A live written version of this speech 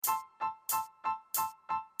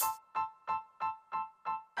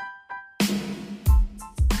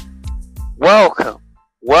welcome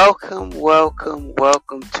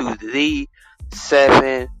to the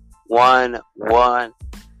 711.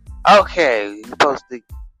 Okay, you're supposed to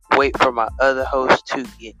wait for my other host to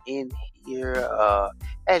get in here.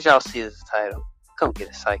 As y'all see this title, come get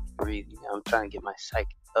a psychic reading. I'm trying to get my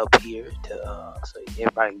psychic up here to so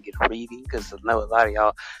everybody can get a reading, because I know a lot of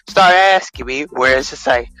y'all start asking me where's the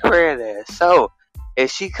psychic friend at. So if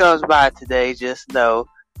she comes by today, just know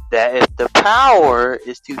that if the power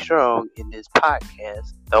is too strong in this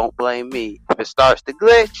podcast, don't blame me. If it starts to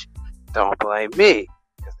glitch, don't blame me,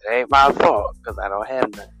 because it ain't my fault, because I don't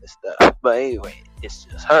have none of this stuff. But anyway, it's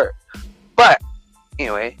just her. But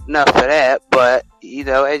anyway, enough of that. But as you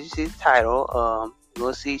see the title,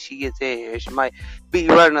 we'll see if she gets in here. She might be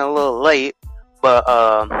running a little late, but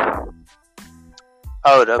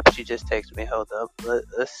hold up, she just texted me. Hold up,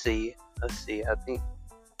 let's see. I think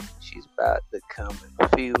she's about to come in a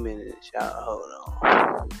few minutes, y'all. Hold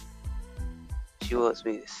on. She wants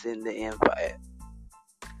me to send the invite.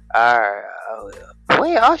 Alright,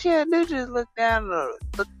 wait, all she had to do is just look down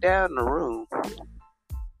the room.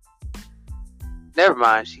 Never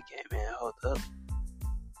mind, she came in. Hold up.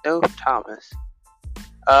 No, Thomas.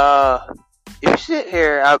 If you sit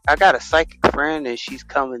here, I got a psychic friend, and she's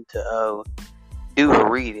coming to do a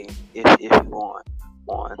reading. If you want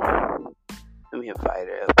one. Let me invite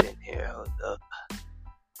her up in here. Hold up.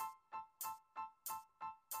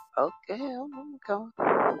 Okay, I'm coming.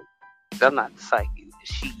 I'm not the psychic,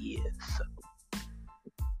 she is. So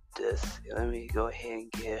let me go ahead and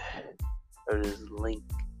get her this link.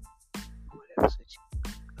 Whatever, so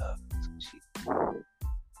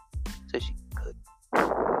she could.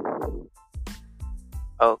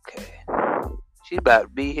 Okay. She's about to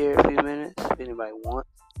be here in a few minutes. If anybody wants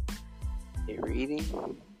a reading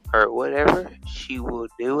or whatever, she will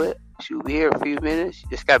do it. She will be here in a few minutes. You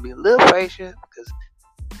just gotta be a little patient, because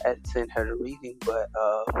I had to send her the reading. But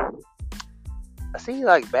I see you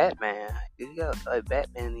like Batman. You got like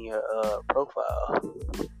Batman in your profile.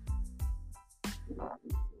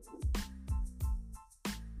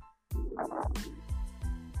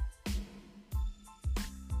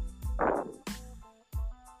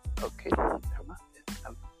 Okay, never mind.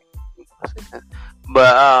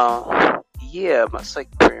 But yeah, my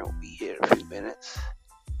psychic friend will be here in a few minutes.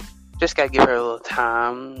 Just gotta give her a little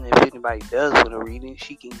time. If anybody does want a reading,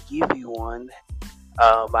 she can give you one.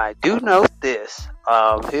 I do note this.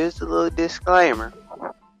 Here's a little disclaimer.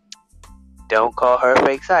 Don't call her a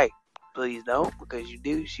fake psychic. Please don't, because you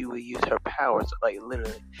do, she will use her powers, like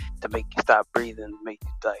literally, to make you stop breathing, make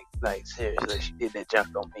you like seriously. She did that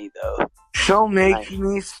junk on me though. She'll make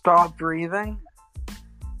me stop breathing?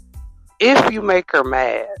 If you make her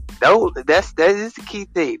mad, that is the key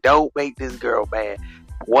thing. Don't make this girl mad.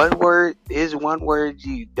 One word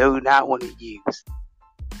you do not want to use.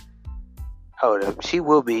 Hold up, she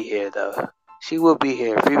will be here though. She will be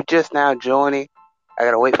here. If you're just now joining, I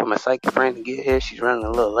gotta wait for my psychic friend to get here. She's running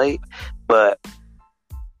a little late, but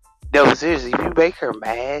no, seriously, if you make her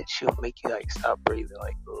mad, she'll make you like stop breathing,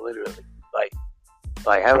 like literally, like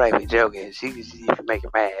I'm not even joking. She can make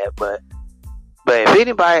her mad, but if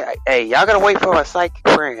anybody, hey, y'all gotta wait for my psychic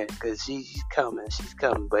friend, because she's coming.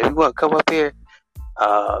 But if you want to come up here,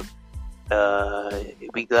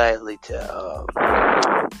 be gladly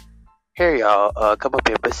to hear y'all come up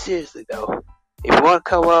here. But seriously though, if you want to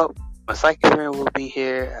come up, my psychic friend will be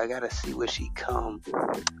here. I gotta see where she come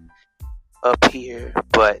up here.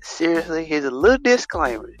 But seriously, here's a little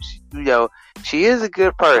disclaimer. She is a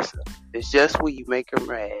good person. It's just when you make her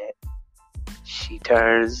mad, she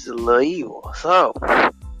turns a little evil. So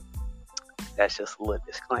that's just a little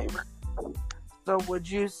disclaimer. So would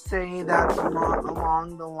you say that's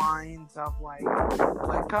along the lines of like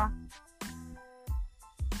Wicca?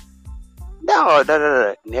 No.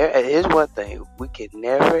 Here's one thing. We can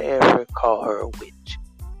never ever call her a witch.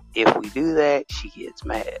 If we do that, she gets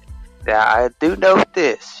mad. Now, I do note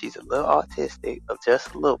this. She's a little autistic,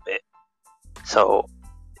 just a little bit. So,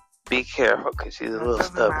 be careful, because she's a little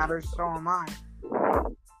stubborn. That doesn't matter, so am I.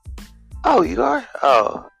 Oh, you are?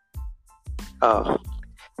 Oh.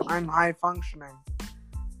 I'm high functioning.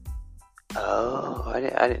 Oh, I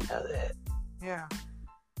didn't know that. Yeah.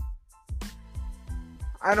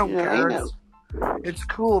 I don't care. It's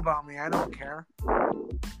cool about me. I don't care.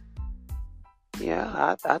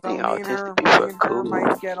 Yeah, I think autistic people are cool.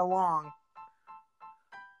 Might get along.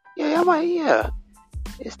 Yeah, yeah.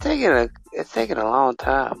 It's taking a long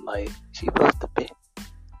time. Like, she's supposed to be.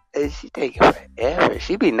 She taking forever.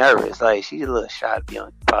 She be nervous. Like, she's a little shy to be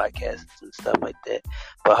on podcasts and stuff like that.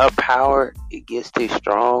 But her power, it gets too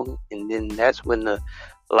strong, and then that's when the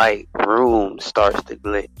room starts to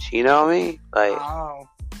glitch. You know what I mean? Like,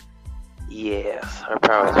 Yes, her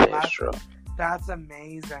power is very strong. That's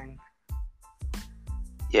amazing.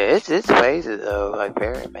 Yeah, it's amazing though, like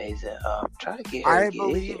very amazing. Try to get her. I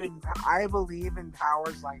believe in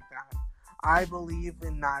powers like that. I believe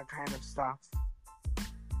in that kind of stuff.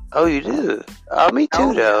 Oh, you do? Oh, me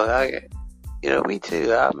too, though. Yeah. Me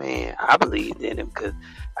too. I mean, I believed in him because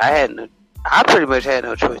I pretty much had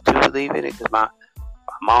no choice to believe in it because my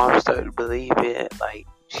mom started to believe in it. Like,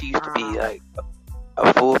 she used to be like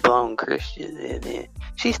a full blown Christian, and then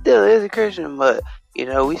she still is a Christian, but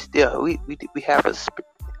we still we have a.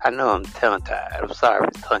 I know I'm tongue tied. I'm sorry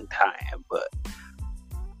for tongue tying, but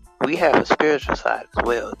we have a spiritual side as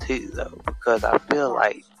well too, though, because I feel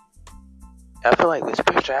like with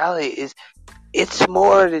spirituality it's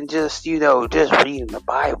more than just just reading the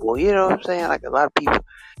Bible. You know what I'm saying? Like a lot of people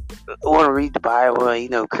want to read the Bible,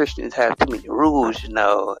 and Christians have too many rules,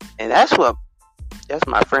 and that's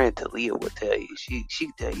my friend Talia would tell you. She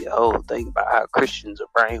can tell you the whole thing about how Christians are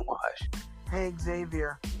brainwashed. Hey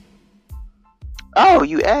Xavier. Oh,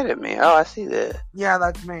 you added me. Oh, I see that. Yeah,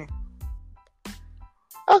 that's me.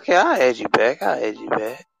 Okay, I'll add you back. I'm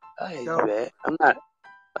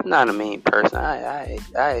not a mean person. I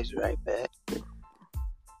add you right back.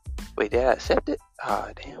 Wait, did I accept it? Oh,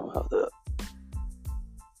 damn, hold up.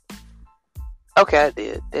 Okay, I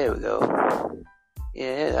did. There we go.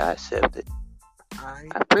 Yeah, I accept it. I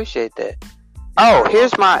appreciate that. Oh,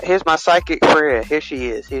 here's my psychic friend. Here she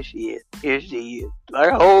is.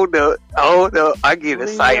 Like, hold up. I get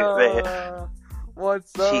excited, man.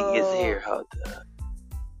 What's up? She is here. Hold up.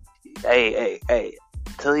 Hey.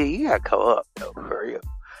 Talia, you gotta come up, though, for real.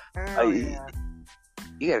 Yeah.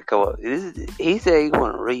 You gotta come up. He said he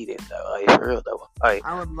want to read it, though. Like, for real, though. Like,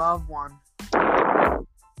 I would love one.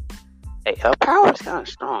 Hey, her power is kind of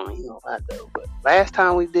strong. You know that, though. But last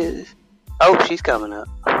time we did this, she's coming up.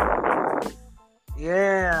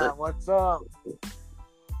 Yeah, what's up?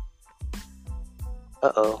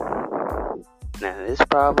 Uh-oh. Now, it's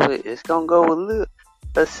gonna go with a little.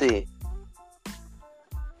 Let's see.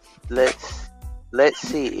 Let's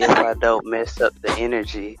see if I don't mess up the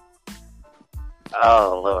energy.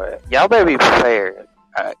 Oh, Lord. Y'all better be prepared.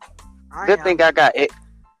 Right. Good thing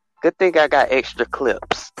I got extra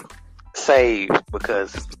clips saved,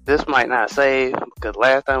 because this might not save, because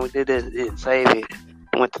last time we did this, it didn't save it.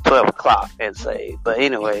 Went to 12 o'clock and saved. But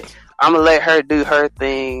anyway, I'm going to let her do her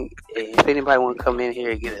thing. If anybody want to come in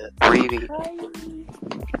here and get a reading,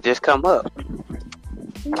 just come up.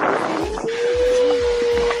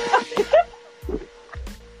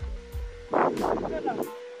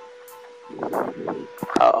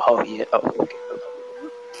 Oh yeah. Oh, okay.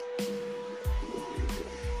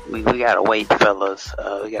 We gotta wait, fellas.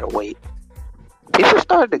 We gotta wait. People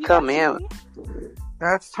started to come in.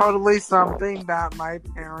 That's totally something that my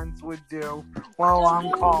parents would do while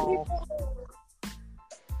on call.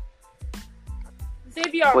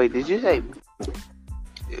 Xavier. Wait, did you say...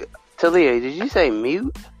 Talia, did you say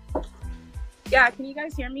mute? Yeah, can you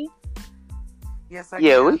guys hear me? Yes, I can.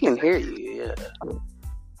 Yeah, we can hear you, yeah.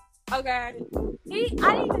 Okay. I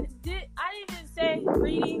didn't even say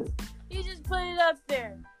greetings. He just put it up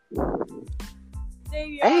there.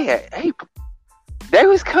 Xavier. Hey, they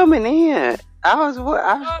was coming in. It was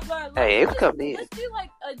coming in. Let's do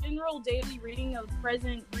like a general daily reading of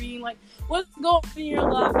present reading, like what's going on in your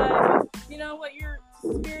life, what your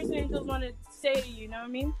spirits and angels want to say to you, know what I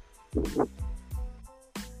mean?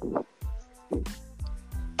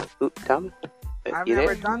 Ooh, Thomas? I've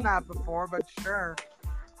never done that before, but sure.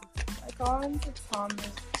 I call him to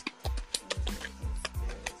Thomas.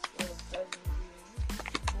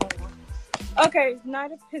 Okay,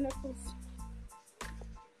 Knight of Pentacles.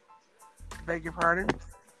 Beg your pardon?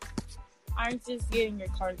 I'm just getting your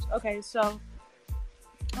cards. Okay, so.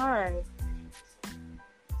 Alright,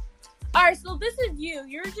 so this is you.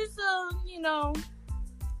 You're just,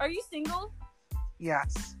 are you single?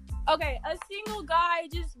 Yes. Okay, a single guy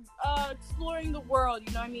just exploring the world,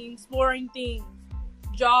 you know what I mean? Exploring things.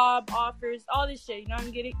 Job, offers, all this shit, you know what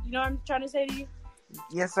I'm getting? You know what I'm trying to say to you?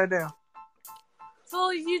 Yes, I do. So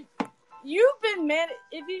you've been,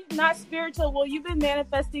 if you're not spiritual, well, you've been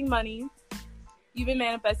manifesting money.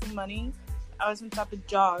 I was some type of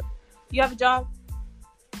job. You have a job?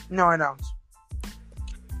 No, I don't.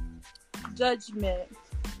 Judgment.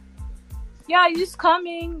 Yeah, you're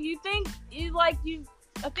coming.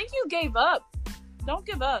 I think you gave up. Don't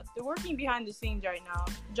give up. They're working behind the scenes right now.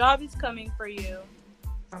 Job is coming for you.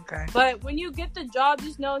 Okay. But when you get the job,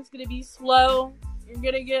 just know it's going to be slow. You're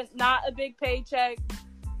going to get not a big paycheck.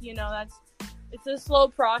 It's a slow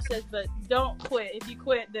process, but don't quit. If you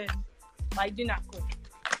quit, then, do not quit.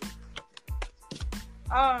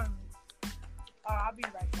 I'll be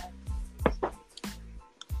right back.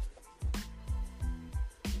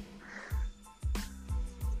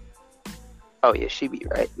 Oh yeah, she be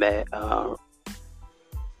right back.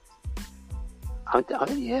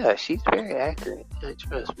 Yeah, she's very accurate.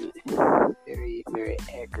 Trust me, very, very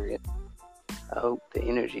accurate. I hope the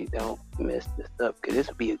energy don't mess this up, because this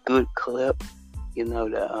would be a good clip. You know,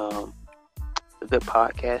 a good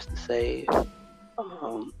podcast to save.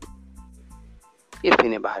 If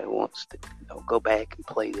anybody wants to, go back and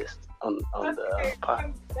play this on the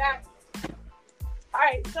podcast.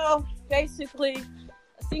 Alright, so basically,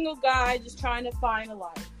 a single guy just trying to find a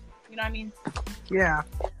life. You know what I mean? Yeah.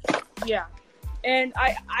 Yeah. And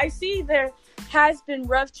I see there has been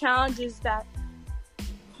rough challenges that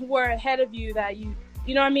were ahead of you that you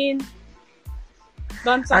know what I mean?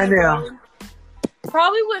 I know.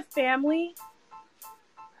 Probably with family.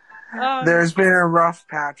 There's been a rough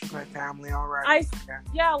patch with my family already.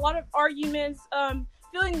 A lot of arguments,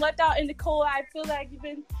 feeling left out in the cold. I feel like you've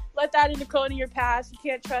been left out in the cold in your past. You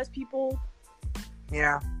can't trust people.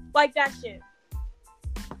 Yeah. Like that shit.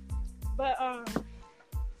 But,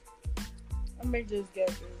 let me just get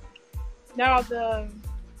this. Now,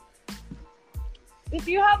 if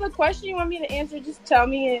you have a question you want me to answer, just tell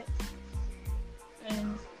me it.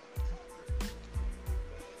 And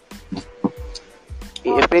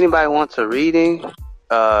if anybody wants a reading,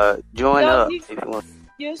 join up if you want.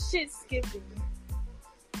 Your shit's skipping.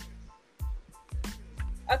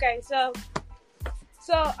 Okay, so,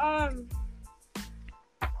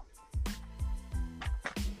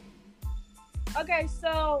 okay,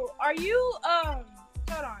 so, are you, hold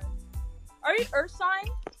on. Are you Earth sign?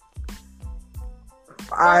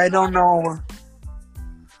 I don't know.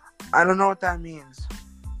 I don't know what that means.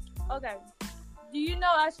 Okay. Do you know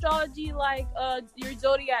astrology like, your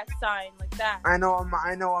zodiac sign, like that? I know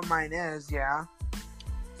what mine is, yeah.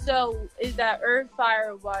 So, is that earth,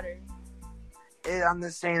 fire, or water? I'm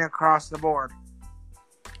the same across the board.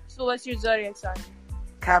 So, what's your zodiac sign?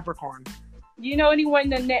 Capricorn. Do you know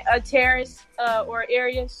anyone in Taurus, or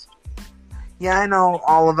Aries? Yeah, I know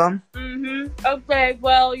all of them. Mm-hmm. Okay,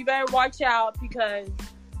 well, you better watch out, because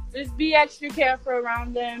just be extra careful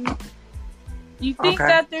around them. You think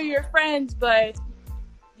that they're your friends, but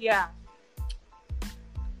yeah.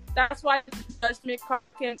 That's why the judgment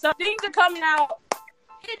can. Some things are coming out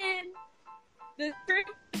hidden. The truth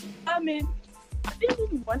is coming. I think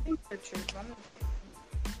there's one thing for the truth.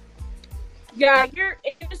 Yeah, your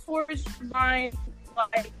Aries towards your mind,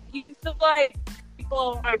 like, you feel like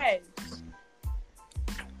people are heads.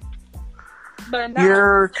 But now,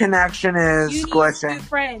 your connection is you need glitching. new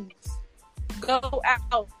friends. Go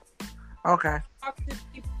out. Okay. Talk to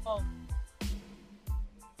people.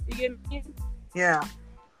 You get me? Yeah.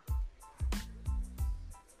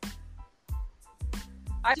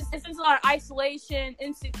 I just sense a lot of isolation,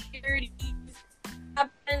 insecurity.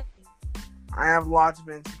 I have lots of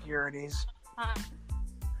insecurities. I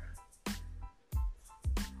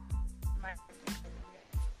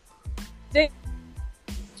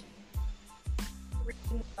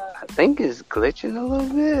think it's glitching a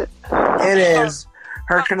little bit. It is.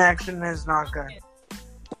 Her connection is not good.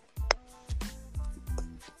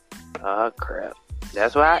 Oh crap!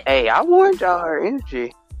 That's why. I warned y'all her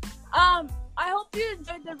energy. I hope you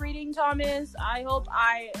enjoyed the reading, Thomas. I hope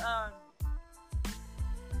I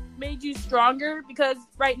made you stronger, because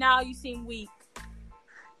right now you seem weak.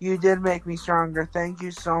 You did make me stronger. Thank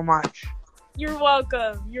you so much. You're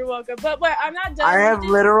welcome. You're welcome. But wait, I'm not done. I have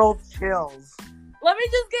literal chills. Let me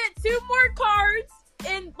just get 2 more cards,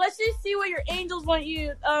 and let's just see what your angels want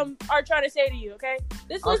you are trying to say to you. Okay?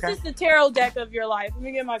 This was just the tarot deck of your life. Let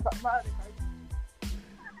me get my other card.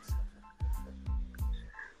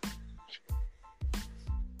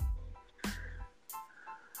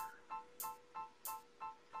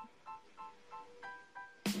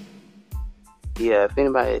 Yeah, if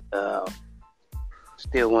anybody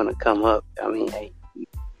still want to come up, I mean,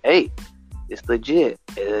 hey, it's legit.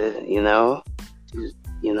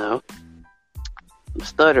 I'm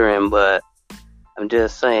stuttering, but I'm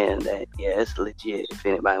just saying that, yeah, it's legit. If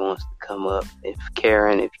anybody wants to come up, if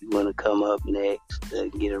you want to come up next to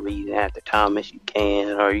get a reading after Thomas, you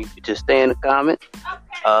can, or you could just stay in the comments.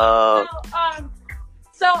 Okay.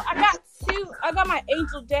 So I got my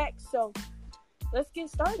angel deck, so let's get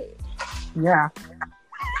started. Yeah.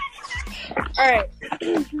 Alright.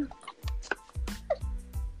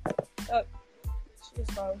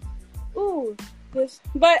 Ooh, this.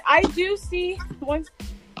 But I do see one.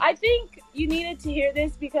 I think you needed to hear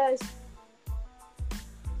this, because,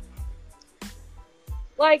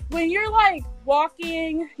 like, when you're, like,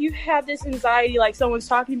 walking, you have this anxiety, like, someone's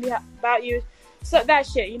talking about you. So, that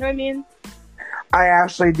shit, you know what I mean? I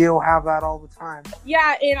actually do have that all the time.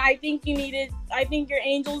 Yeah, and I think your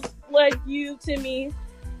angels led you to me,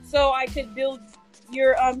 so I could build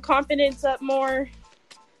your confidence up more.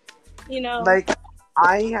 You know, Like,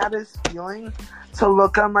 I had this feeling to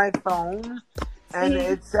look on my phone, and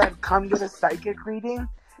it said, come get a psychic reading,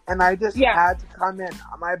 and I just had to come in.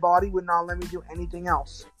 My body would not let me do anything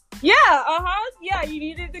else. Yeah, yeah, you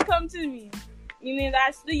needed to come to me.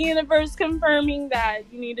 That's the universe confirming that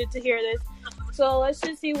you needed to hear this. So let's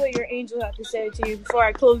just see what your angels have to say to you before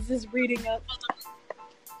I close this reading up.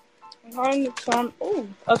 Oh,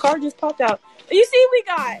 a card just popped out. You see, we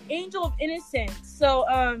got Angel of Innocence. So,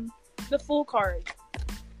 the full card.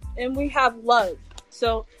 And we have love.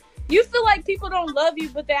 So, you feel like people don't love you,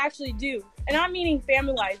 but they actually do. And I'm meaning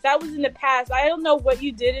family-wise. That was in the past. I don't know what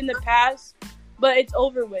you did in the past, but it's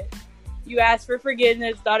over with. You asked for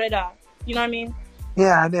forgiveness, da-da-da. You know what I mean?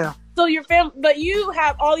 Yeah, I do. So your family, but you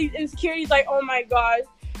have all these insecurities like, oh my God,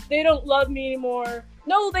 they don't love me anymore.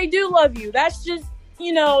 No, they do love you. That's just,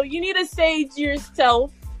 you need to sage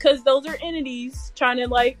yourself because those are entities trying to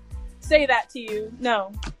like say that to you.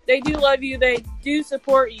 No, they do love you. They do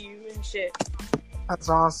support you and shit. That's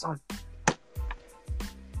awesome.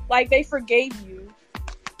 Like they forgave you.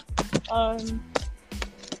 And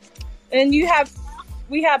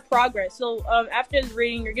we have progress. So after this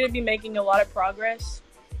reading, you're gonna be making a lot of progress.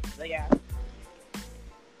 So yeah.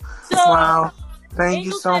 So wow. Thank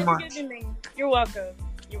you so much. You're welcome.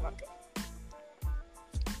 You're welcome.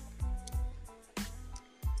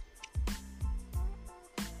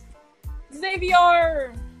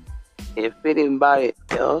 Xavier. If anybody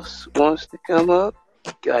else wants to come up,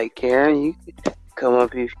 like Karen, you can come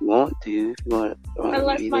up if you want to. If you want to.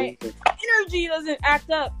 Unless my energy doesn't act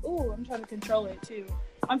up. Ooh, I'm trying to control it too.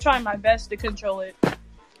 I'm trying my best to control it.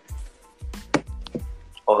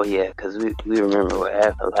 Oh yeah, because we remember what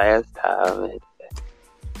happened last time. And,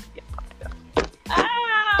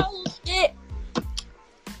 ow, shit.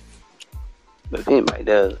 But if anybody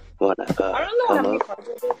does want to I don't know how many cards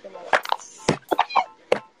I did.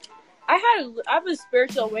 I have a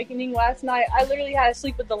spiritual awakening last night. I literally had to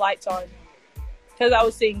sleep with the lights on because I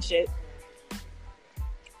was seeing shit.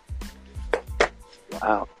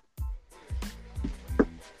 Wow.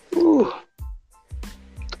 Ooh.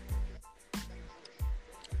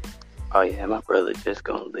 Oh yeah, my brother just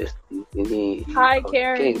gonna listen. Hi,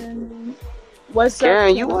 Karen. What's Karen, up?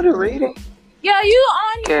 Karen, you want a reading? Yeah, you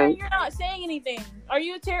on here Karen. and you're not saying anything. Are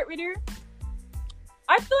you a tarot reader?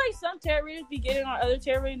 I feel like some tarot readers be getting on other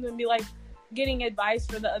tarot readers and be like getting advice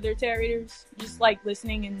for the other tarot readers. Just like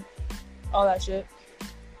listening and all that shit.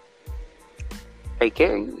 Hey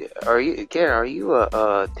Karen, are you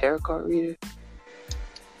a tarot card reader?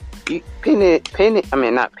 You pin it. I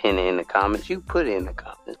mean, not pin it in the comments. You put it in the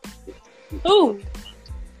comments. Who?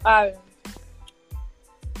 I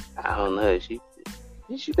don't know. She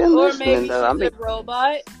been or listening maybe though. she's a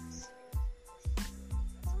robot.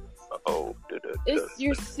 Oh, it's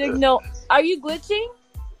your signal. Are you glitching?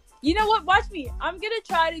 You know what? Watch me. I'm gonna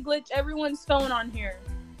try to glitch everyone's phone on here.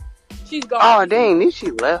 She's gone. Oh dang! Then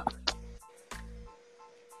she left.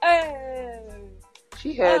 Oh.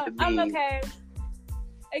 She had to be. I'm okay.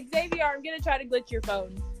 Xavier, I'm gonna try to glitch your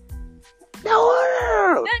phone.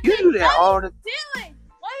 No, you do that all the. Do it.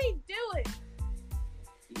 Let me do it.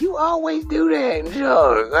 You always do that,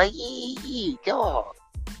 Joe. Like, come on.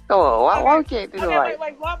 Come on. Why can't do it like?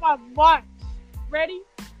 Wait. Watch. Ready?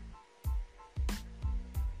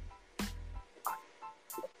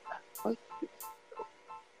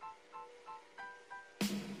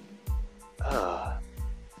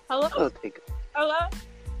 Hello? Hello?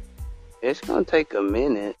 It's gonna take a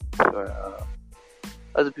minute for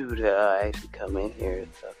other people to actually come in here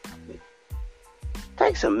and stuff. It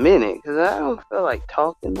takes a minute because I don't feel like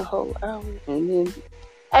talking the whole hour. And then,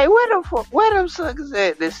 hey, where them suckers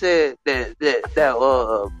at that said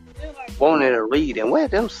that wanted a reading? Where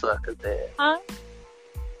them suckers at? Huh?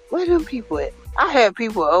 Where them people at? I had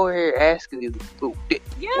people over here asking me, yeah, get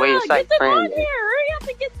them on here. Hurry up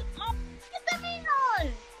and get them in on.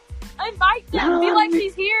 Invite them. No, be like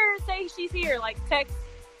she's here. Say she's here. Like text.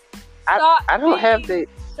 I don't have the.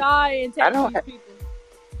 Shy and text these people.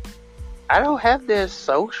 I don't have their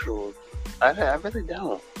socials. I really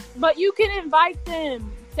don't. But you can invite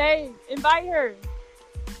them. Say, invite her.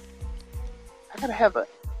 I gotta have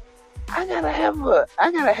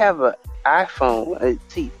a iPhone.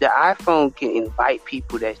 See, the iPhone can invite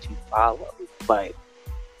people that you follow. Like,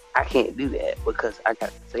 I can't do that because I got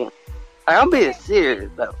to see them. I'm being serious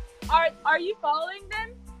though. Are you following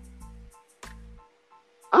them?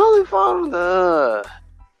 I only follow the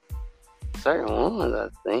certain ones, I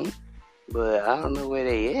think. But I don't know where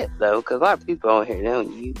they at though, because a lot of people on here,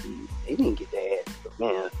 they didn't get their ass.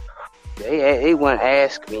 Man, they want to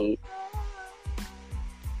ask me.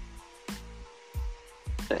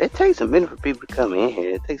 It takes a minute for people to come in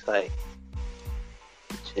here. It takes like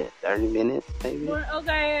 30 minutes, maybe.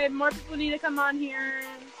 More people need to come on here.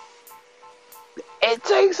 It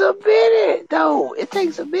takes a minute, though. It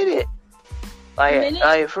takes a minute.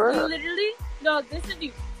 Like for real. Literally, no, this is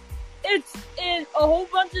you. It's in a whole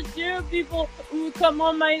bunch of different people who come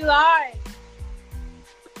on my live.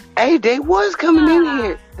 Hey, they was coming in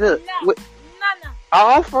here. Look,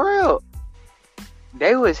 oh, for real.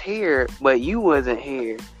 They was here, but you wasn't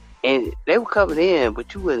here. And they were coming in,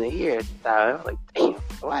 but you wasn't here at the time. I was like, damn,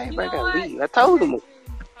 why everybody gotta leave? I told them.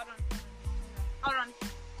 Hold on.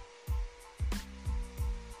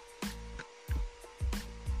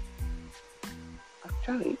 I'm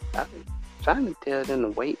trying to tell them to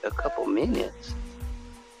wait a couple minutes.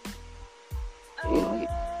 Anyway,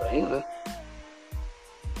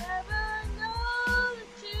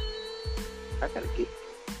 I gotta get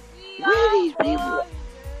where these people.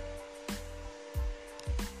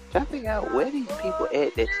 Trying to figure out where these people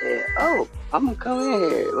at that said, "Oh, I'm gonna come in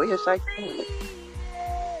here." Where your psych?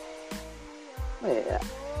 Man,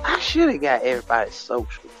 I should have got everybody's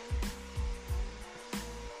social.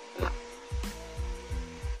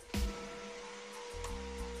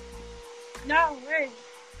 No way.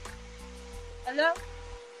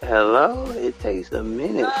 Hello? It takes a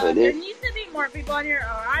minute for this. There needs to be more people on here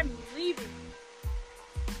or I'm leaving.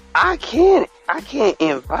 I can't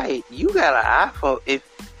invite. You got an iPhone.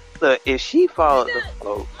 If she follows the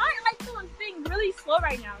flow. My iPhone is being really slow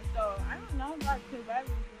right now, so I don't know about the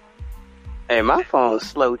battery. Hey, my phone's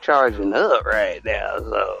slow charging up right now,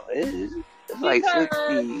 so it's like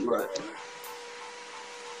 60. What?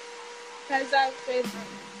 Because that's favorite.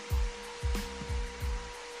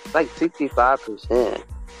 Like 65%.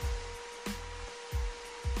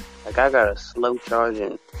 Like I got a slow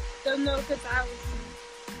charging. Don't know because I was.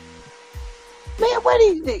 Man, what do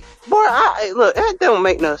you think? Boy, look, that don't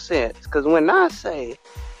make no sense. Because when I say,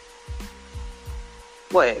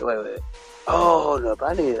 wait. Oh, hold up.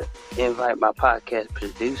 I need to invite my podcast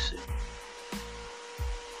producer.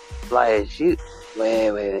 Like,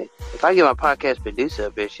 wait. If I get my podcast producer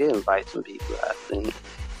up here, she'll invite some people, I think.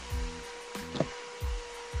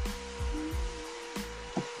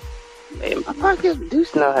 Man, my podcast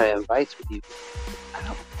producer know how to invite some people. I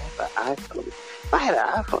don't have an iPhone. If I had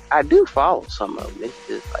an iPhone, I do follow some of them. It's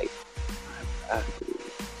just like,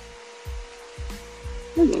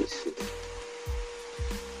 let me see.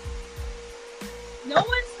 No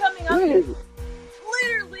one's coming up here.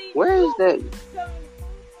 Literally. Where is that?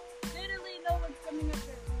 Literally, no one's coming up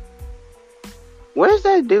here. Where's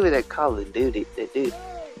that dude with that Call of Duty? That dude.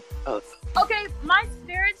 Oh. Okay, my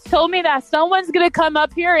spirits told me that someone's gonna come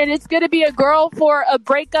up here and it's gonna be a girl for a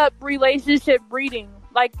breakup relationship reading.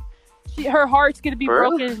 Like, her heart's gonna be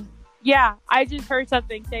broken. Yeah, I just heard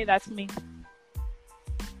something say that to me.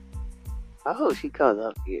 I hope she comes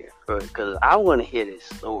up here because I want to hear this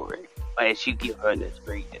story. Like, she give her this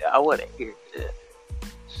breakdown. I want to hear this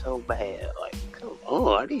so bad. Like, come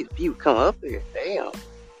on, these people come up here. Damn.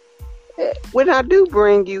 When I do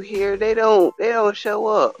bring you here, they don't show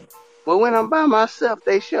up. But when I'm by myself,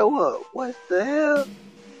 they show up. What the hell?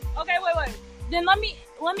 Okay, wait. Then let me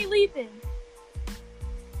leave then.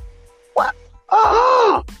 What?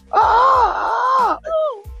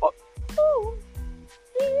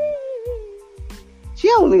 She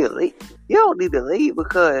don't need to leave. You don't need to leave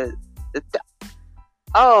because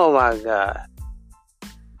oh my god.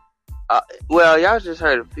 Well, y'all just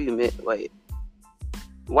heard a few minutes. Wait.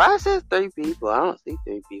 Why it says 3 people? I don't see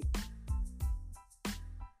 3 people.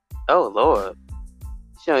 Oh Lord.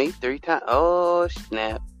 She only 3 times. Oh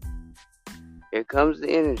snap. Here comes the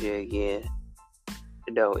energy again.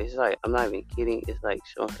 No, it's like, I'm not even kidding. It's like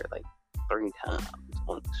showing her like 3 times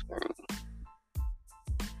on the screen.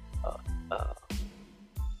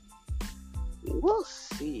 We'll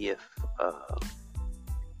see if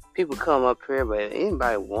people come up here, but if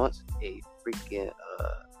anybody wants a freaking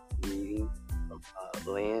reading from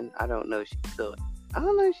Lynn, I don't know if she's still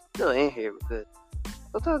in here because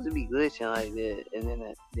sometimes it be glitching like that, and then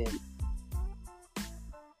I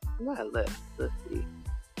might left. Let's see.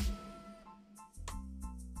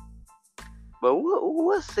 But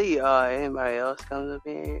we'll see. Anybody else comes up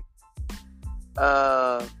in here?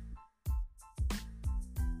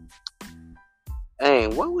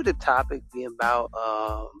 Dang, what would the topic be about?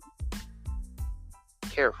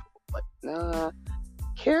 Careful. Like,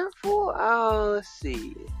 careful? Let's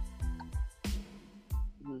see.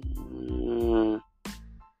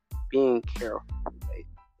 Being careful. Like,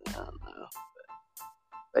 I don't know.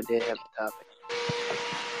 But I did have a topic.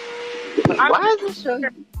 Why is it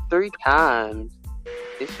showing 3 times?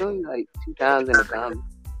 It's showing like 2 times in the comments.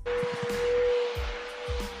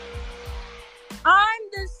 I'm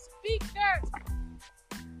the speaker.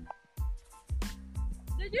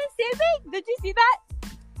 Did you see me? Did you see that?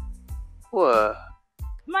 What?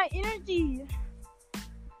 My energy.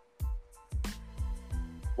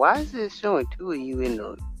 Why is it showing two of you in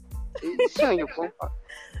the? It's showing your profile.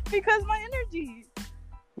 Because my energy.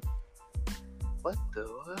 What the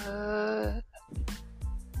what?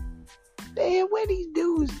 Damn, where these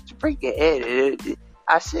dudes freaking at?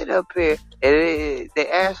 I sit up here and they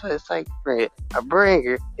ask for a psych friend. I bring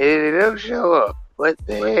her and they don't show up. What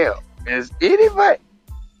the hell? Is anybody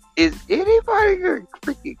gonna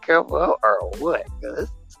freaking come up or what? Cause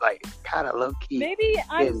it's like kind of low key. Maybe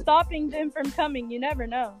I'm stopping them from coming. You never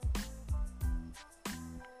know.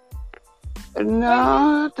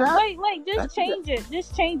 No, wait, just change it.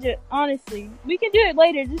 Just change it, honestly. We can do it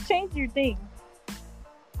later. Just change your thing.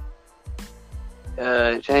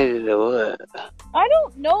 Change it to what? I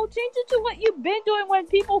don't know. Change it to what you've been doing when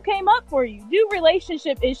people came up for you. Do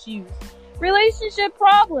relationship issues. Relationship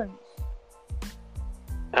problems.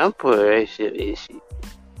 I'm putting relationship issues.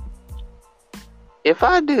 If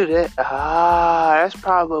I do that, that's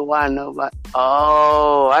probably why nobody.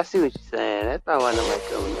 Oh, I see what you're saying. That's probably why nobody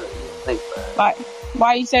coming up. Think about it.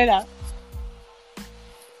 Why you say that?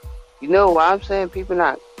 You know why I'm saying people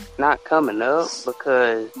not coming up?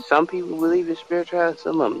 Because some people believe in spirituality,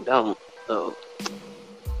 some of them don't. So,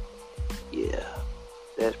 yeah,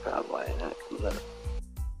 that's probably why they're not coming up.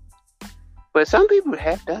 But some people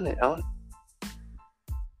have done it, don't they?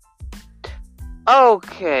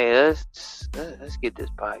 Okay, let's get this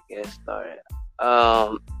podcast started.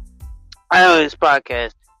 I know this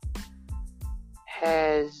podcast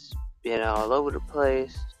has been all over the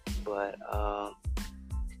place, but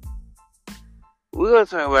we're gonna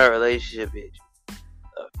talk about relationship issues.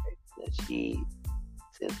 Okay,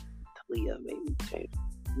 since Talia made me change it.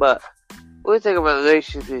 But we'll talk about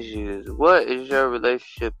relationship issues. What is your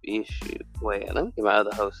relationship issue? Wait, let me get my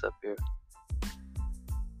other host up here.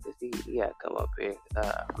 He gotta come up here.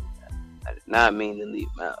 I did not mean to leave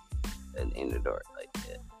him out in the door like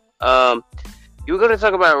that. You were gonna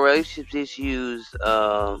talk about relationship issues.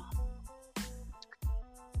 Well,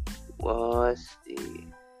 let's see.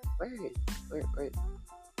 Where?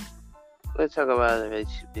 Let's talk about the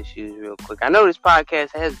relationship issues real quick. I know this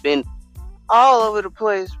podcast has been all over the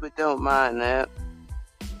place, but don't mind that.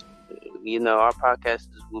 You know, our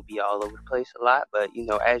podcasters will be all over the place a lot, but you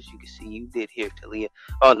know, as you can see, you did hear Talia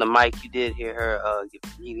on the mic. You did hear her give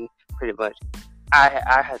a meeting, pretty much.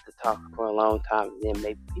 I had to talk for a long time, and then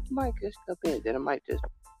maybe people might just come in. Then I might just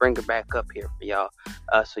bring her back up here for y'all,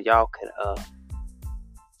 so y'all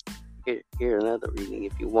can hear another reading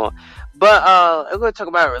if you want. But I'm going to talk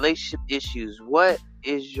about relationship issues. What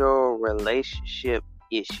is your relationship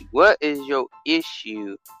issue? What is your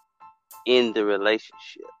issue in the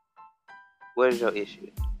relationship? What is your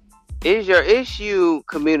issue? Is your issue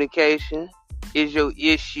communication? Is your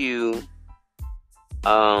issue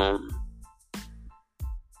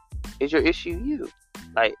is your issue you?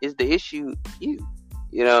 Like, is the issue you?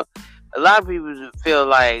 You know, a lot of people feel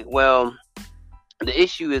like, well, the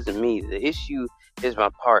issue isn't me. The issue is my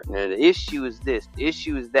partner. The issue is this. The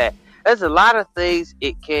issue is that. There's a lot of things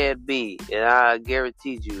it can be, and I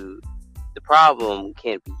guarantee you, the problem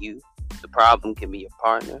can't be you. The problem can be your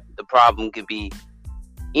partner. The problem can be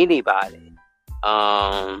anybody.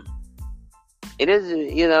 It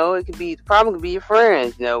isn't, you know, it could be, the problem could be your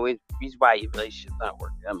friends, you know, reason why your relationship's not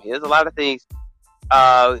working. I mean, there's a lot of things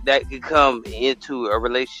that could come into a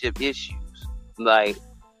relationship issues. Like,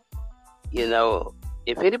 you know,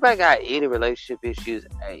 if anybody got any relationship issues,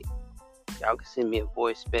 hey, y'all can send me a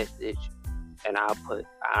voice message, and I'll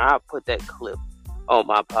put that clip on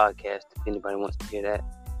my podcast if anybody wants to hear that.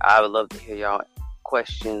 I would love to hear y'all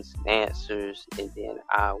questions and answers, and then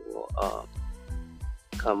I will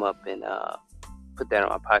come up and put that on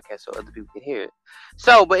my podcast so other people can hear it.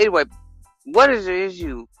 So, but anyway, what is your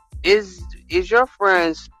issue? Is your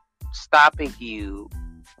friends stopping you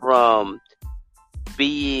from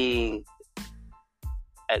being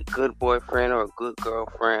a good boyfriend or a good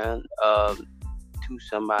girlfriend to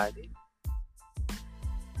somebody?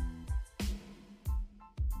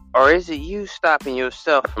 Or is it you stopping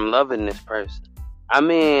yourself from loving this person? I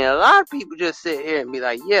mean, a lot of people just sit here and be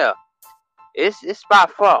like, yeah, it's my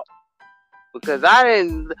fault. Because I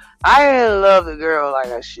didn't love the girl like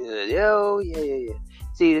I should. Yo, yeah.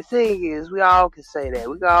 See, the thing is, we all can say that.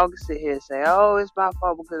 We all can sit here and say, oh, it's my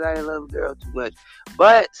fault because I didn't love the girl too much.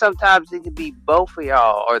 But sometimes it can be both of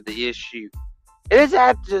y'all are the issue. It doesn't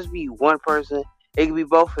have to just be one person. It can be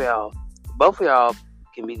both of y'all. Both of y'all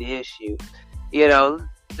can be the issue. You know,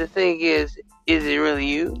 the thing is it really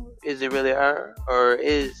you? Is it really her? Or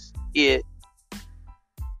is it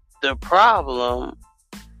the problem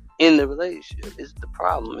in the relationship. It's the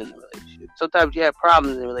problem in the relationship. Sometimes you have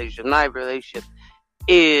problems in the relationship. Not every relationship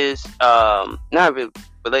is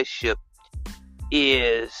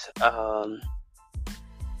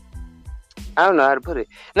I don't know how to put it.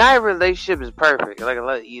 Not every relationship is perfect. Like,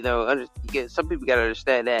 some people gotta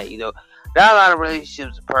understand that. Not a lot of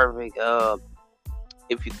relationships are perfect.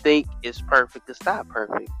 If you think it's perfect, it's not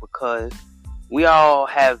perfect, because we all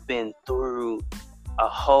have been through a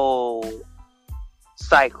whole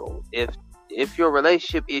cycle. If your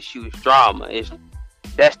relationship issue is drama,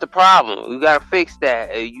 that's the problem. You gotta fix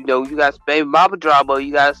that. You got some baby mama drama.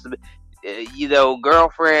 You got some,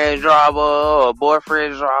 girlfriend drama or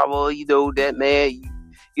boyfriend drama. That man.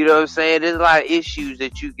 You know what I'm saying? There's a lot of issues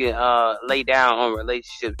that you can lay down on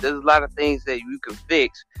relationships. There's a lot of things that you can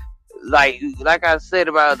fix. Like I said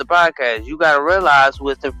about the podcast, you gotta realize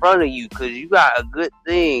what's in front of you, because you got a good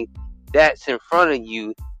thing that's in front of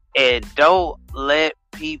you, and don't let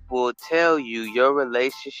people tell you your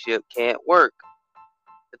relationship can't work.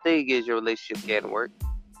 The thing is, your relationship can't work.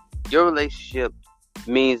 Your relationship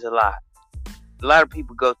means a lot. A lot of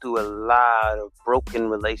people go through a lot of broken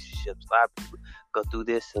relationships. A lot of people go through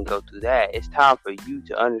this and go through that. It's time for you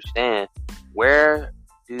to understand, where's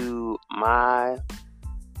my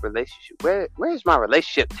relationship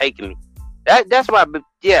taking me? That's why,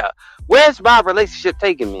 where's my relationship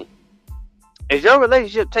taking me? Is your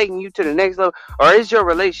relationship taking you to the next level, or is your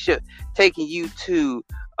relationship taking you to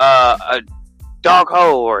a dark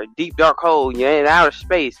hole, or a deep dark hole? You're in outer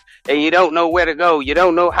space and you don't know where to go. You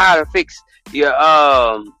don't know how to fix your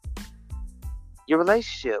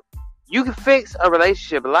relationship. You can fix a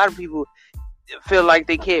relationship. A lot of people feel like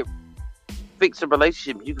they can't fix a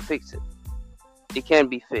relationship. You can fix it. It can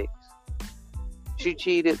be fixed. She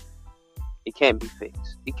cheated. It can't be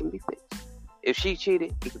fixed. It can be fixed. If she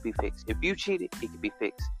cheated, it can be fixed. If you cheated, it can be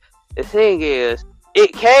fixed. The thing is,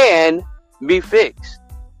 it can be fixed.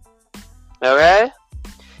 Alright?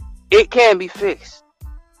 It can be fixed.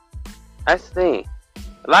 That's the thing.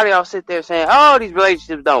 A lot of y'all sit there saying, oh, these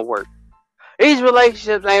relationships don't work. These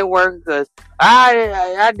relationships ain't working because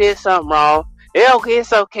I did something wrong.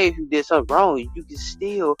 It's okay if you did something wrong. You can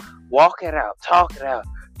still walk it out, talk it out.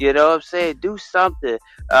 You know what I'm saying? Do something.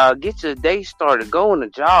 Get your day started. Go on a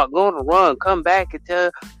jog. Go on a run. Come back and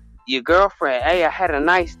tell your girlfriend, hey, I had a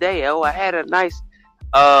nice day. Oh, I had a nice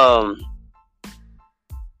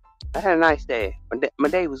day. My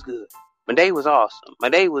day was good. My day was awesome. My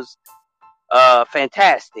day was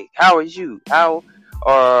fantastic. How was you? How's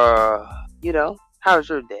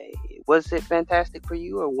your day? Was it fantastic for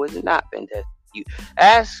you, or was it not fantastic for you?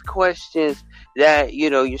 Ask questions that,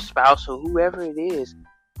 your spouse or whoever it is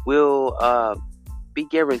will be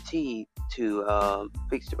guaranteed to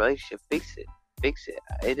fix the relationship. Fix it.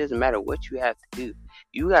 It doesn't matter what you have to do.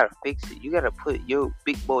 You gotta fix it. You gotta put your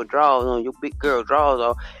big boy drawers on, your big girl drawers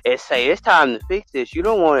on, and say, it's time to fix this. You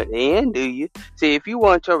don't want it to end, do you? See, if you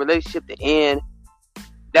want your relationship to end,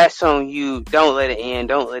 that's on you. Don't let it end.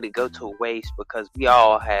 Don't let it go to waste, because we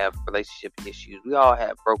all have relationship issues. We all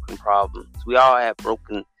have broken problems. We all have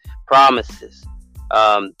broken promises.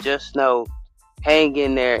 Just know, hang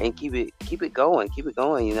in there and keep it going. Keep it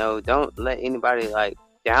going. Don't let anybody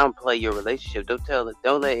downplay your relationship.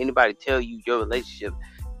 Don't let anybody tell you your relationship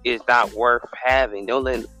is not worth having. Don't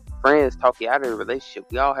let friends talk you out of a relationship.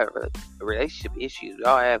 We all have relationship issues. We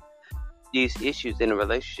all have these issues in a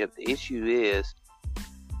relationship. The issue is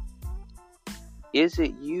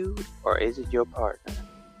it you or is it your partner?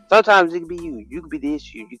 Sometimes it could be you. You could be the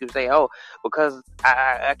issue. You could say, oh, because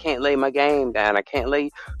I can't lay my game down. I can't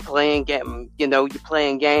lay playing game. You're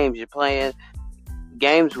playing games. You're playing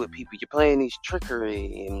games with people. You're playing these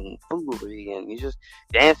trickery and foolery, and you're just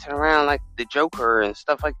dancing around like the Joker and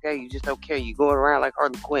stuff like that. You just don't care. You're going around like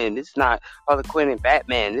Harley Quinn. This is not Harley Quinn and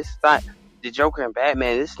Batman. This is not the Joker and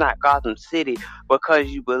Batman. This is not Gotham City, because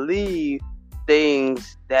you believe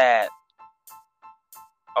things that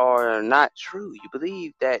are not true. You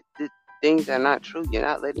believe that things are not true. You're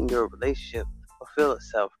not letting your relationship fulfill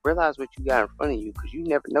itself. Realize what you got in front of you, because you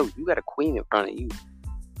never know. You got a queen in front of you.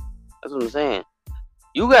 That's what I'm saying.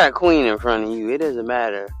 You got a queen in front of you. It doesn't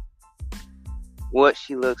matter what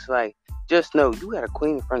she looks like. Just know you got a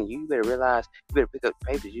queen in front of you. You better realize, you better pick up the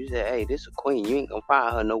papers. You say, hey, this is a queen. You ain't gonna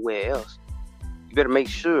find her nowhere else. You better make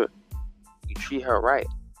sure you treat her right.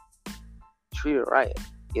 Treat her right.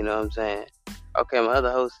 You know what I'm saying? Okay, my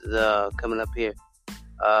other host is coming up here.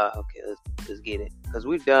 Okay, let's get it, because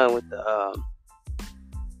we're done with the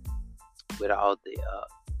with all the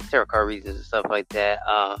tarot card reasons and stuff like that.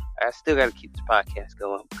 I still got to keep this podcast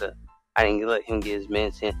going, because I didn't let him get his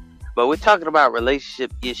minutes in. But we're talking about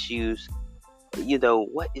relationship issues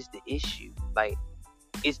what is the issue? Like,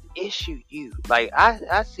 is the issue you? Like,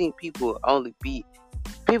 I seen people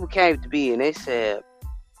came to me and they said,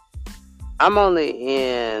 I'm only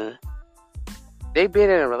in, they've been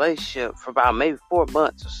in a relationship for about maybe 4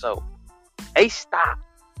 months or so. They stopped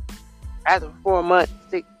after 4 months,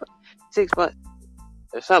 6 months,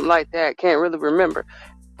 or something like that. Can't really remember.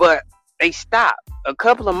 But they stopped a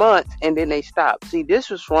couple of months and then they stopped. See, this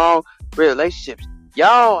was wrong with relationships.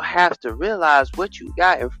 Y'all have to realize what you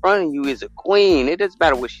got in front of you is a queen. It doesn't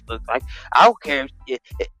matter what she looks like. I don't care.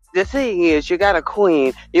 The thing is, you got a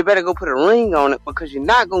queen. You better go put a ring on it, because you're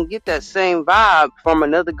not going to get that same vibe from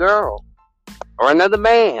another girl or another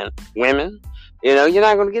man, women. You're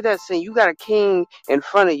not going to get that same. You got a king in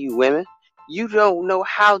front of you, women. You don't know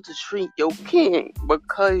how to treat your king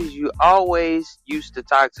because you always used to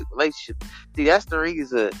toxic relationships. See, that's the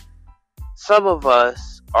reason some of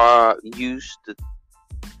us are used to,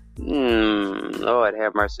 Lord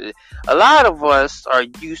have mercy. A lot of us are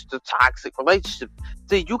used to toxic relationships.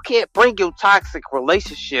 See, you can't bring your toxic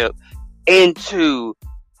relationship into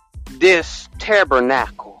this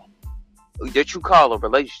tabernacle that you call a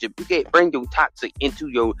relationship. You can't bring your toxic into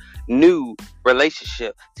your new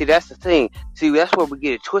relationship. See, that's the thing. See, that's where we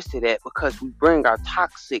get it twisted at, because we bring our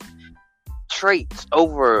toxic traits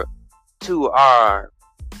over to our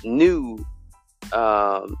new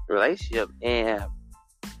relationship, and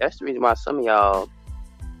that's the reason why some of y'all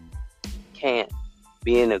can't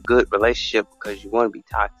be in a good relationship, because you want to be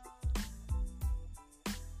toxic.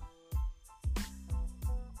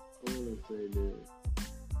 I want to say that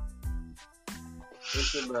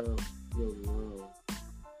it's about your love.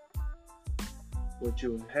 What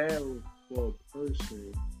you have for a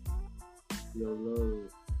person, your love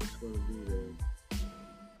is going to be there.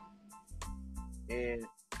 And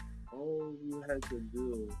all you have to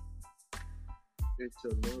do is to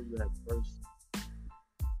love that person.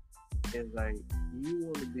 And like, you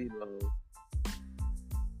want to be loved,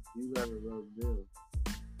 you gotta love them.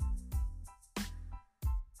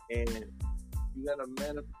 And you gotta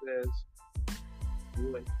manifest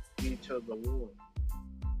what each other want.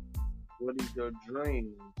 What is your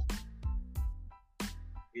dreams?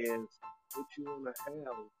 Is what you want to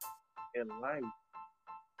have in life.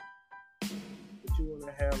 What you want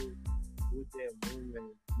to have with that woman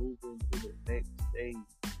moving to the next stage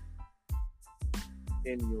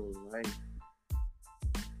in your life.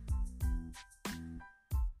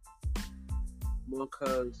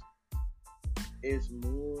 Because it's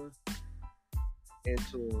more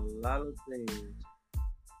into a lot of things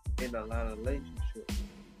in a lot of relationships.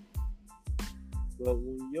 But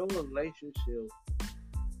when your relationship,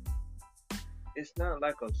 it's not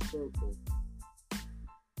like a circle.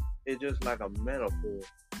 It's just like a metaphor.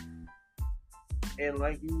 And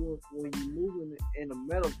like when you move in a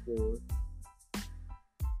metaphor,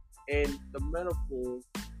 and the metaphor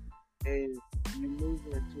is you move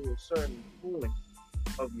into a certain point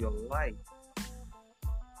of your life.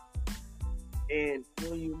 And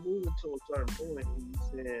when you move into a certain point, and you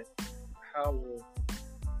said, how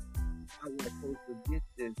am I supposed to get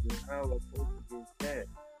this, and how am I supposed to get that?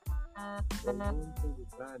 But one thing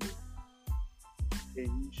about it is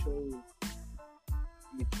you show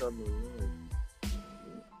each other love.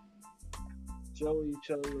 Show each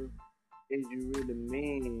other if you really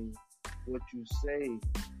mean what you say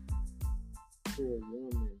to a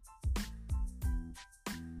woman.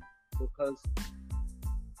 Because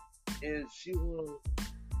if she wants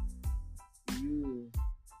you,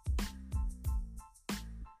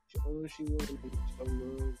 she wants to show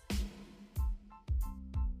love,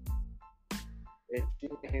 and she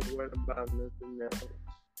ain't worried about nothing else,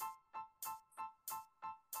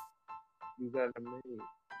 you got a maid.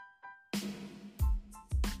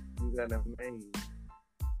 You got a maid.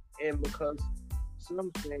 And because some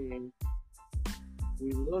things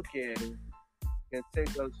we look at can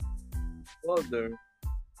take us further,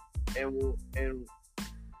 and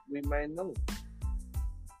we might know.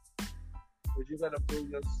 But you gotta prove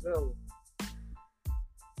yourself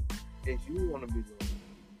if you wanna be loved.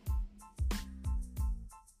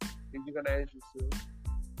 And you gotta ask yourself,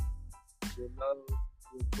 your love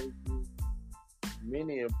will take you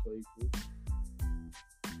many places,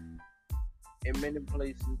 in many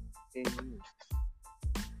places in you.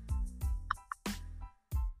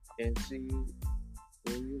 And see,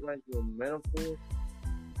 when you got your metaphors,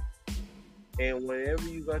 and whenever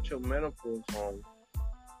you got your metaphors on,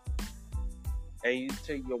 and you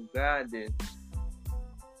take your guidance,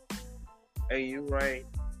 and you write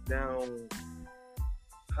down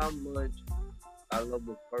how much I love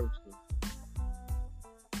a person,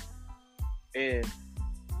 and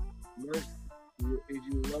if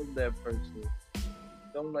you love that person,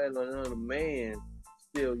 don't let another man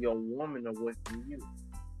steal your woman away from you.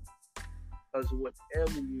 Because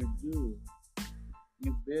whatever you do,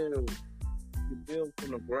 you build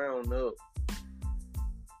from the ground up.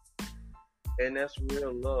 And that's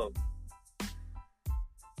real love.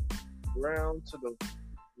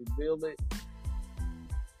 You build it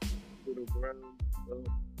to the ground up.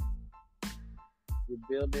 You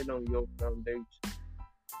build it on your foundation.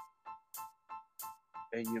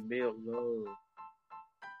 And you build love.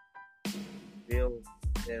 Build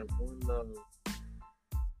that one love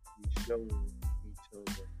you show each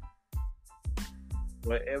other.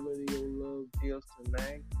 Whatever your love is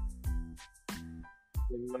tonight,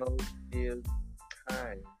 the love is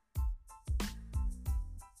kind.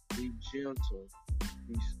 Be gentle.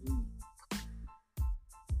 Be sweet.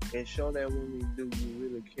 And show that when you do, you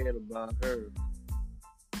really care about her.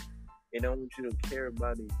 And I want you to care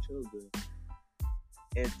about each other.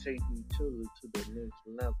 And take each other to the next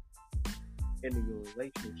level in your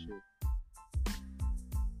relationship.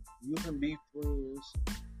 You can be friends.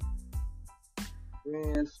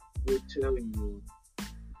 Friends will tell you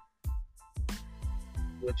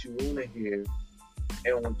what you want to hear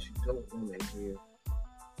and what you don't want to hear.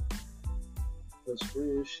 Because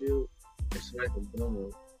friendship is like a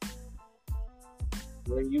bond.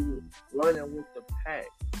 When you running with the pack,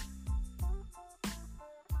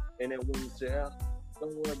 and that woman say,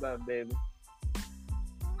 don't worry about it, baby.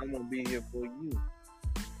 I'm going to be here for you.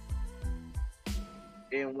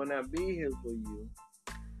 And when I be here for you,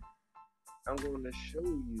 I'm going to show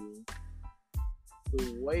you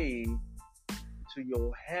the way to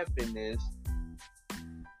your happiness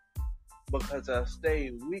because I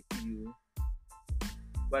stayed with you,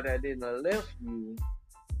 but I didn't left you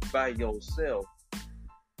by yourself.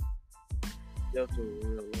 That's a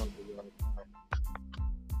real love of love.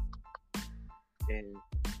 And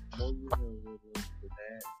more you have with love for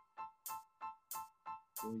that,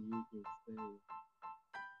 more you can say,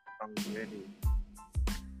 I'm ready.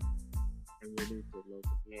 I'm ready to love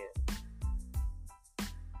again.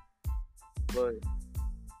 But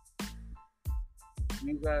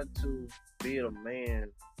you got to be a man.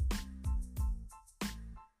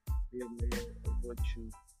 Be a man of what you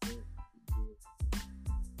want to do.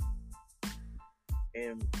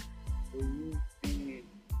 And when you be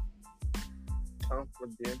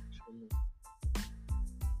confidential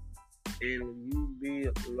and you be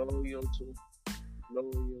loyal to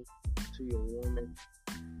your woman,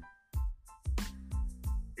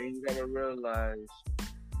 and you gotta realize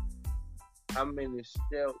how many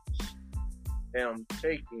steps that I'm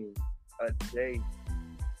taking a day.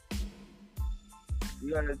 You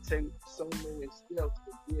gotta take so many steps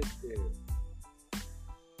to get there,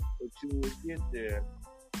 but you will get there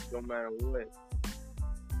no matter what.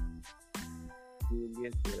 You will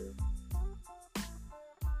get there.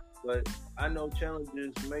 But I know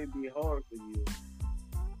challenges may be hard for you.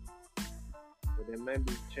 But it may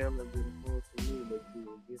be challenging hard for me, but you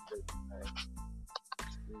will get there tonight.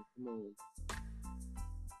 Come on.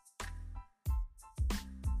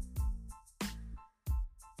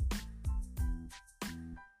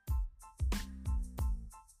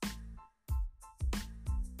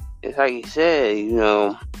 It's like you said,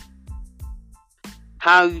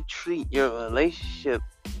 how you treat your relationship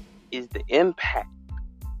is the impact.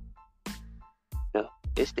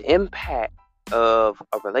 It's the impact of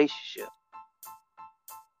a relationship.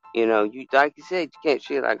 You like you said, you can't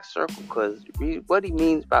treat it like a circle, because what he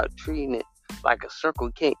means about treating it like a circle,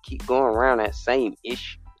 you can't keep going around that same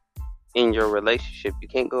issue in your relationship. You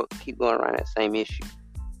can't keep going around that same issue.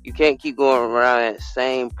 You can't keep going around that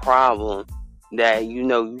same problem that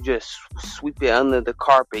you just sweep it under the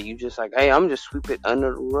carpet. You just like, hey, I'm just sweep it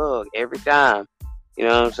under the rug every time. You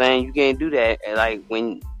know what I'm saying? You can't do that. Like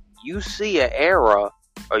when you see an error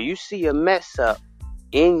or you see a mess up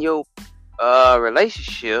in your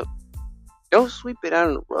relationship, don't sweep it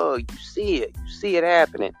under the rug. You see it. You see it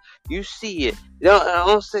happening. You see it.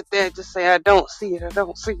 Don't sit there and just say, I don't see it. I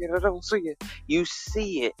don't see it. I don't see it. You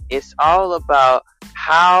see it. It's all about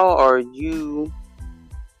how are you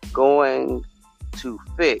going to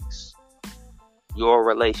fix your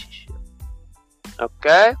relationship.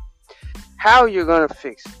 Okay? How you're going to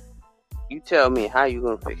fix it? You tell me how you're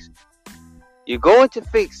going to fix it. You're going to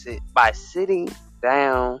fix it by sitting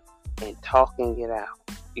down and talking it out.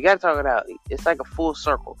 You got to talk it out. It's like a full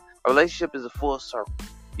circle. A relationship is a full circle.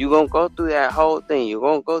 You're going to go through that whole thing. You're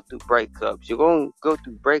going to go through breakups. You're going to go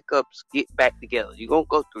through breakups, get back together. You're going to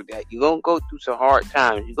go through that. You're going to go through some hard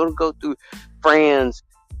times. You're going to go through friends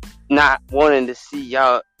not wanting to see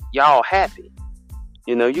y'all happy.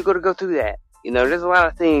 You're going to go through that. There's a lot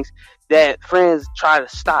of things that friends try to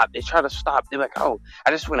stop. They try to stop. They're like, oh,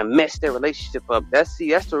 I just want to mess their relationship up. That's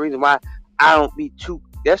the reason why I don't be too.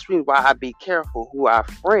 That's the reason why I be careful who I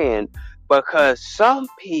friend, because some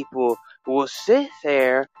people will sit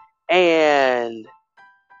there and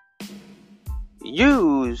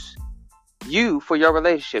use you for your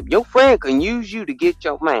relationship. Your friend can use you to get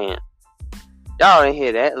your man. Y'all didn't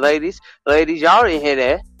hear that, ladies. Ladies, y'all didn't hear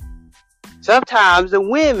that. Sometimes the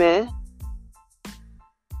women,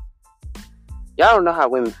 y'all don't know how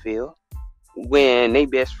women feel when they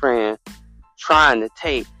best friend trying to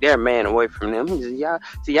take their man away from them. Y'all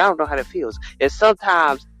don't know how that feels. And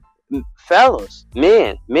sometimes, fellas,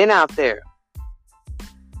 men out there,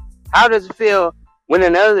 how does it feel when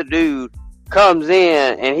another dude comes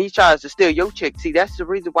in and he tries to steal your chick? See, that's the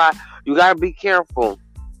reason why you gotta be careful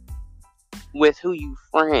with who you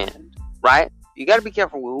friend, right? You gotta be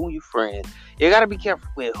careful with who you friend. You gotta be careful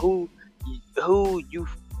with who you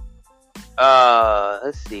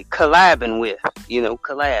collabing with. Who you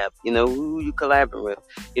collabing with.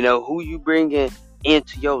 Who you bringing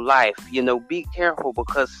into your life. Be careful,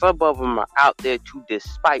 because some of them are out there to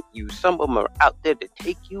despite you. Some of them are out there to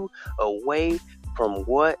take you away from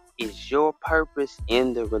what is your purpose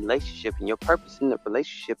in the relationship. And your purpose in the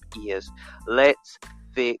relationship is, let's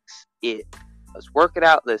fix it. Let's work it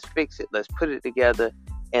out. Let's fix it. Let's put it together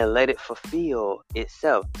and let it fulfill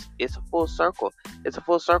itself. It's a full circle. It's a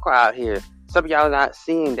full circle out here. Some of y'all not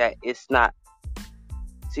seeing that it's not.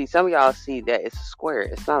 See, some of y'all see that it's a square.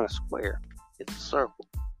 It's not a square. It's a circle.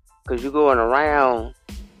 Because you're going around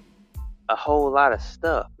a whole lot of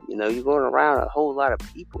stuff. You're going around a whole lot of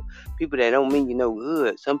people. People that don't mean you no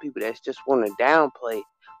good. Some people that just want to downplay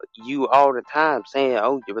you all the time, saying,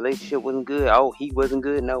 oh, your relationship wasn't good. Oh, he wasn't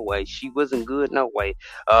good, no way. She wasn't good, no way.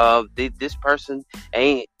 This person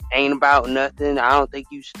ain't about nothing. I don't think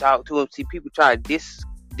you should talk to him. See, people try to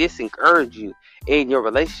disencourage you in your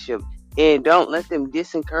relationship, and don't let them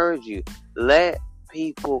disencourage you. Let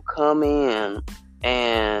people come in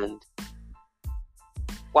and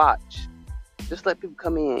watch. Just let people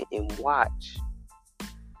come in and watch,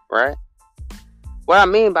 right? What I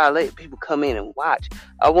mean by letting people come in and watch,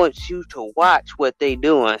 I want you to watch what they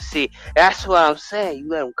doing. See, that's what I'm saying. You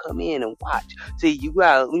let them come in and watch. See, you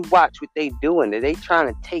watch what they doing. If they trying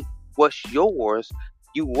to take what's yours,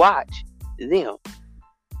 you watch them.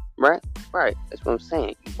 Right? Right. That's what I'm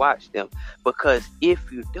saying. You watch them. Because if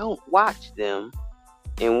you don't watch them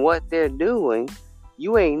and what they're doing,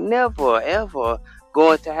 you ain't never, ever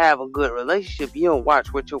going to have a good relationship. You don't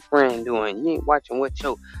watch what your friend doing. You ain't watching what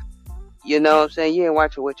your... You know what I'm saying? You ain't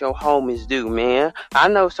watching what your homies do, man. I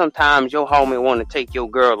know sometimes your homie want to take your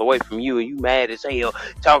girl away from you and you mad as hell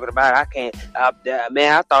talking about, I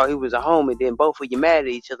thought he was a homie. Then both of you mad at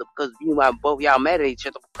each other because both y'all mad at each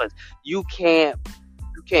other because you can't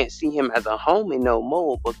see him as a homie no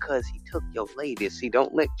more because he took your lady. See,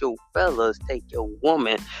 don't let your fellas take your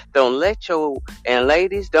woman. And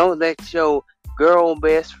ladies, don't let your girl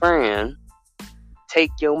best friend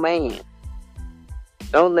take your man.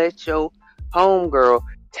 Don't let your homegirl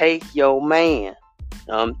take your man.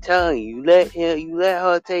 I'm telling you, you let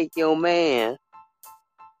her take your man,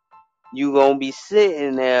 you gonna be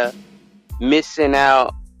sitting there missing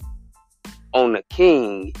out on the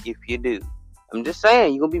king if you do. I'm just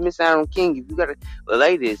saying, you're gonna be missing out on king if you got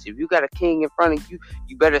ladies, if you got a king in front of you,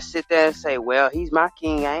 you better sit there and say, well, he's my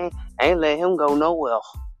king. I ain't let him go nowhere.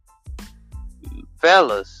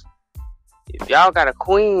 Fellas, if y'all got a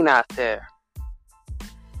queen out there,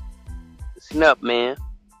 listen up, man.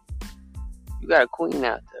 You got a queen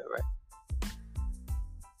out there, right?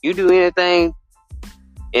 You do anything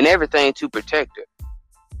and everything to protect her,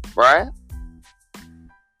 right?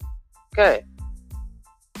 Okay.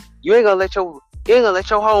 You ain't gonna let your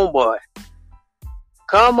homeboy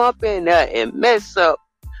come up in there and mess up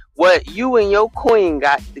what you and your queen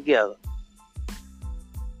got together.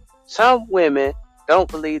 Some women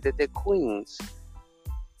don't believe that they're queens.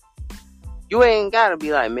 You ain't gotta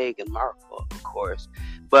be like Meghan Markle, of course,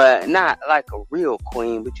 but not like a real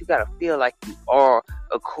queen, but you gotta feel like you are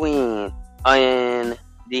a queen in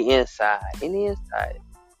the inside. In the inside.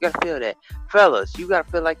 You gotta feel that. Fellas, you gotta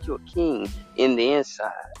feel like you're a king in the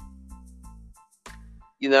inside.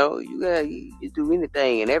 You do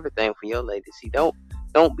anything and everything for your lady. See, don't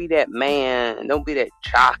be that man, don't be that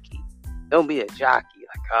jockey. Don't be a jockey,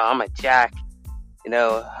 like, oh, I'm a jockey.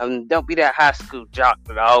 Don't be that high school jock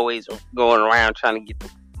that always going around trying to get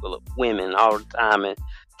the women all the time and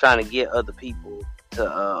trying to get other people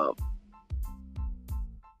to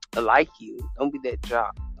like you. Don't be that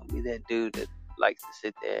jock. Don't be that dude that likes to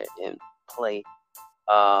sit there and play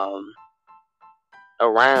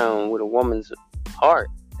around with a woman's heart.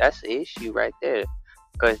 That's the issue right there.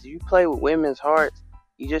 Because if you play with women's hearts,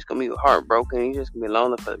 you're just gonna be heartbroken. You're just gonna be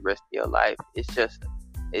lonely for the rest of your life. It's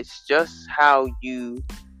just how you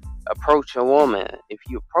approach a woman. If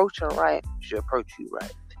you approach her right, she approach you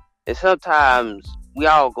right. And sometimes we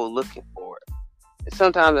all go looking for it. And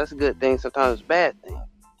sometimes that's a good thing. Sometimes it's a bad thing.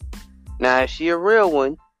 Now, if she a real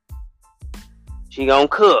one, she gonna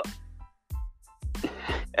cook.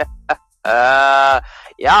 Y'all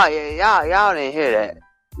didn't hear that.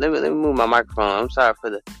 Let me move my microphone. I'm sorry for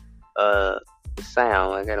the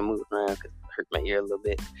sound. I gotta move it around because it hurt my ear a little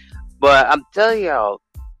bit. But I'm telling y'all,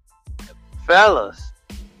 fellas,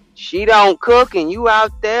 she don't cook and you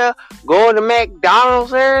out there going to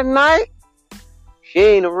McDonald's every night, she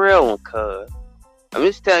ain't a real one, cuz. I'm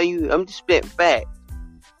just telling you, I'm just spitting facts.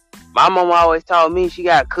 My mom always told me she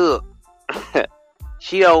got cooked.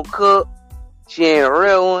 She don't cook, she ain't a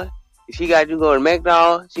real one. She got you go to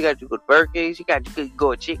McDonald's, she got you go to Burger King, she got you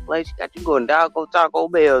go to Chick-fil-A, she got you go to Taco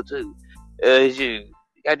Bell too. She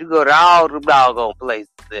got you go to all the doggone places.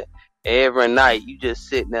 Every night you just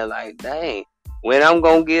sitting there like, dang, when I'm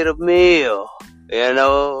gonna get a meal? You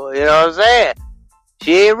know what I'm saying?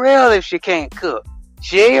 She ain't real if she can't cook.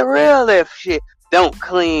 She ain't real if she don't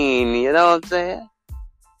clean, you know what I'm saying?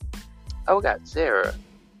 Oh, we got Sarah.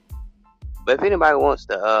 But if anybody wants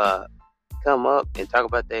to come up and talk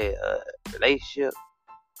about their relationship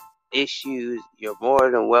issues, you're more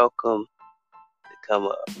than welcome to come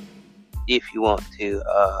up if you want to.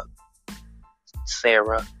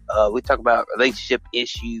 Sarah, we talk about relationship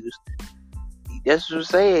issues. That's what I'm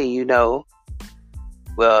saying, you know.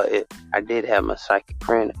 Well, I did have my psychic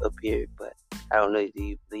friend up here, but I don't know if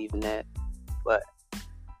you believe in that. But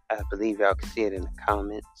I believe y'all can see it in the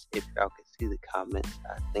comments. If y'all can see the comments,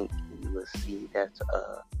 I think you will see that's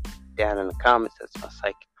down in the comments. That's my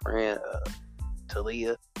psychic friend,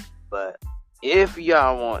 Talia. But if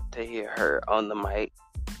y'all want to hear her on the mic,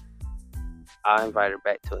 I'll invite her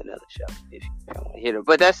back to another show if you want to hear her.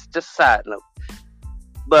 But that's just a side note.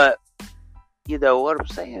 But you know what I'm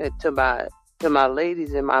saying to my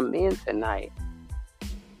ladies and my men tonight.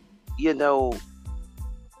 You know,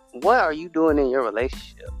 what are you doing in your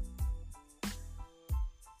relationship?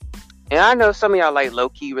 And I know some of y'all like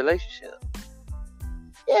low-key relationships.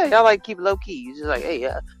 Yeah, y'all like to keep it low-key. You just like, hey,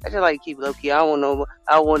 I just like to keep it low-key. I don't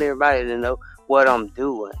want everybody to know what I'm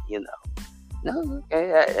doing, you know. No,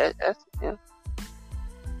 okay, that's, yeah.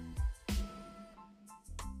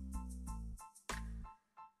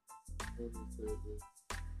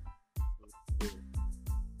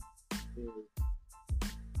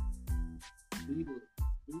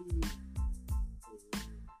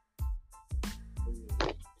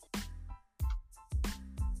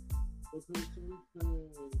 Okay, sometimes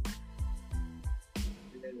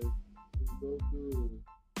you go through,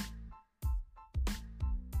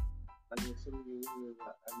 I know some of you women, I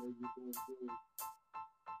know you're going through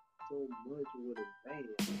so much with a man.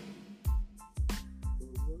 So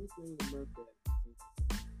one thing about that is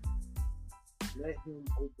let him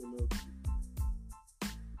open up to you.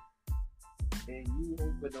 And you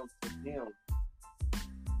open up to him.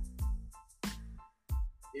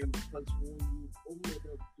 And because when you open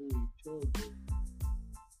up to each other,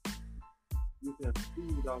 you can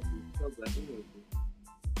feed off each other's energy.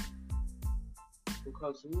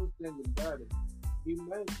 Because one thing about it, he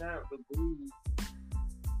might not agree,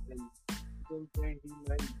 and something he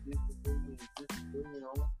might disagree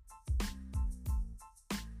on,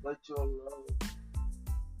 but your love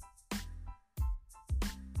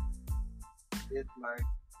is like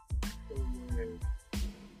somewhere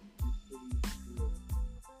between you.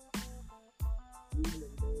 Even a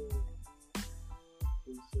man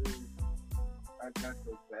who says, I got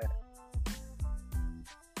your back.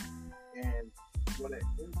 And whatever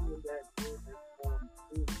that man is going to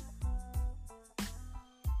do,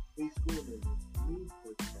 he's going to need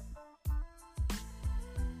for something.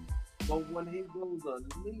 But when he goes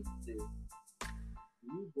underneath it,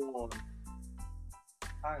 you go on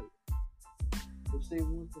higher. But say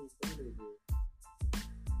one thing better is,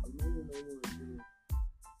 a man don't want to do it.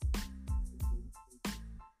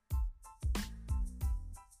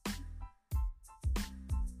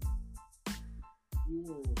 You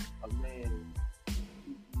want a man to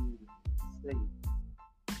keep you safe,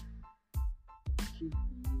 keep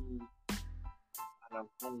you out of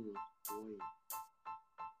harm's way.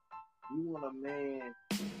 You want a man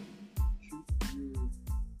to treat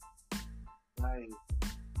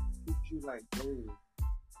you like gold,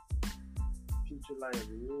 treat you like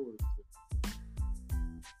royalty.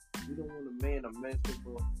 You don't want a man to mess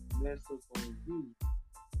up on you.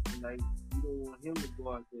 Like, you don't want him to go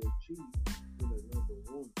out there and cheat with another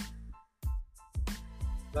woman.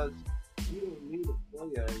 Because you don't need a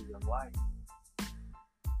player in your life.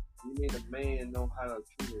 You need a man know how to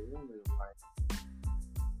treat a woman right.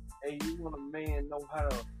 And you want a man know how to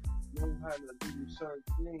do certain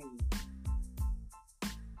things.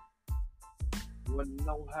 You want to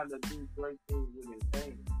know how to do great things with his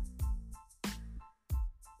hands.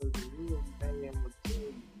 Because the real man will tell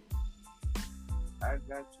you, I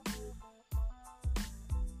got you, man.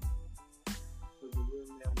 Because the real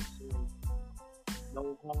man will say, no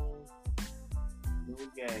home, no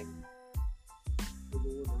game. Because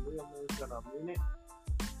when the real man said, I'm in it,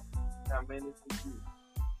 I'm in it for you.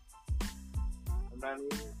 I'm not in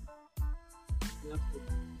it just to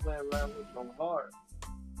play around with your heart.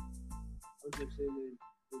 I'm just in it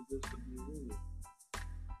just to be in it.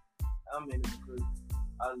 I'm in it because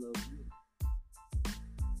I love you.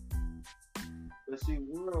 But see,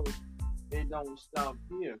 world, it don't stop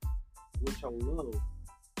here with your love.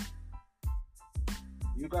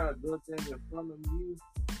 You got a good thing in front of you,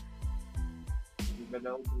 you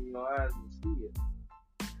better open your eyes and see it.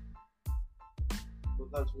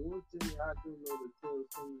 Because one thing I do know to tell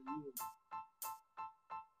some of you,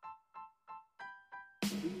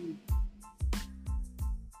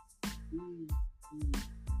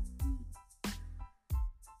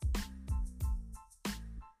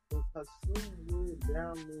 because somewhere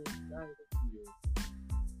down inside of you,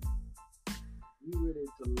 you ready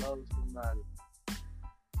to love somebody,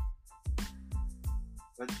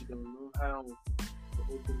 but you don't know how to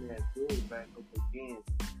open that door back up again,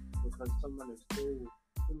 because somebody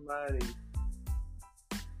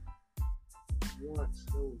once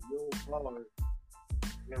stole your heart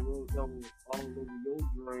and wrote all over your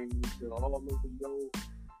dreams and all over your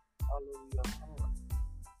heart.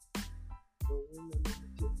 So women, let me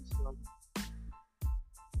tell you something.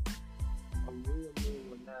 A real man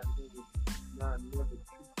will not never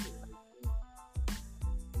treat you like that.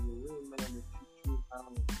 And a real man will treat you how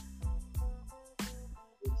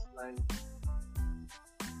it's like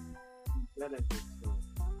you better himself.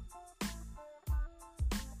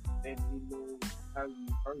 And he knows how you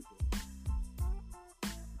hurt him.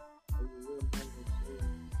 And a real man will say,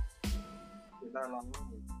 you're not alone.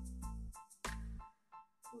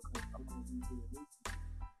 Because I'm going to be here with you.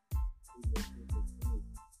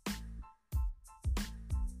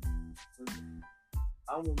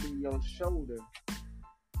 I'm going to be your shoulder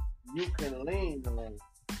you can lean on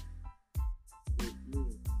with me.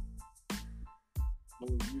 Or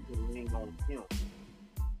you can lean on him.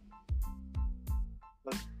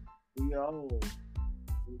 But we all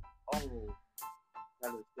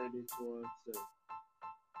gotta say this to ourselves.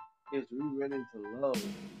 Is we ready to love?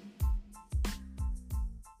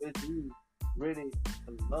 Is we ready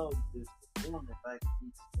to love this woman like we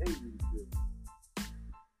say we do?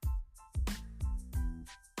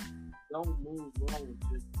 Don't move on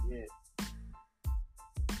just yet.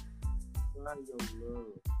 Find your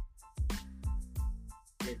love.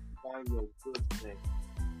 And find your good thing.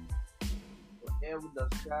 Whatever the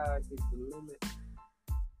sky is the limit.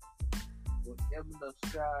 Whatever the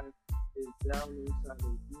sky is down inside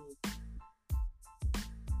of you,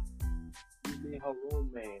 you be her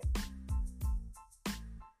romance.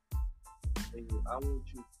 And I want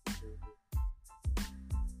you to do it.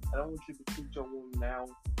 I don't want you to treat your woman now.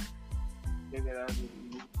 Take it out of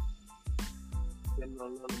you. Spend a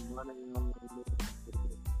little money on it.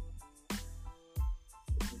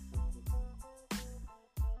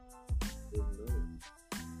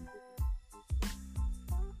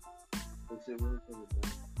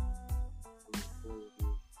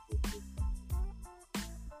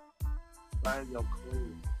 Find your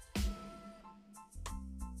clothes.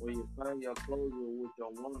 When you find your clothes with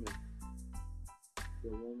your woman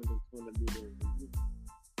is going to be there for you.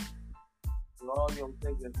 So all your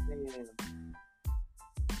thinking saying,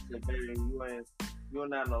 say, baby, you're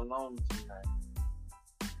not alone tonight.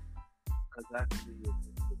 Because I can be your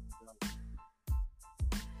sister.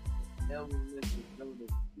 Never let the shoulder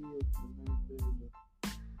feel tonight, baby.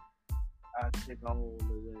 I take all of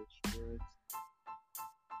that stress.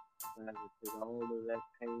 I can take all of that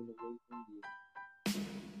pain away from you.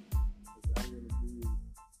 Because I want to be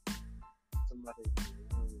somebody to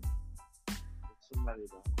love, somebody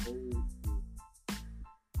to hold you,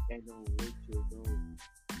 and don't let you go.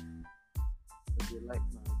 Because you're like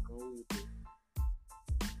my gold.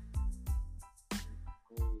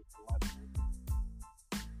 Gold water.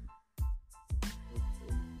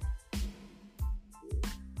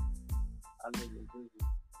 I love your vision.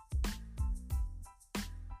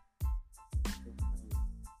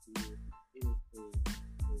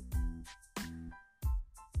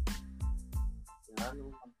 I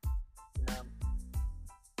know. Yeah,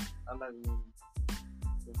 I like women.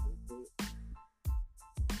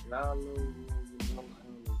 Y'all know how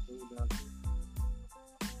to go down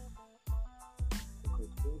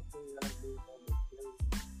because one thing I do on the play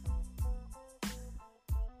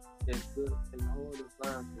is good and hard to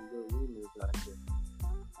find some good winners out there.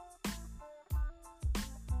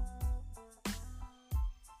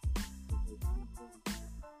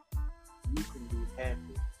 You can be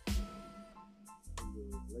happy in your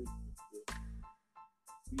relationship.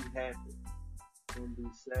 Be happy. Don't be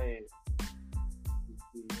sad. Just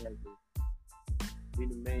be happy. Be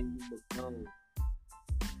the man you become.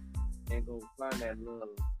 And go find that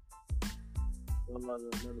love. Don't let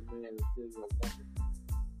another man steal your woman.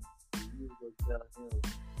 You go tell him,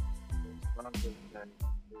 that's my good thing.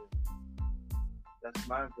 That's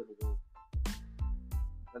my good one.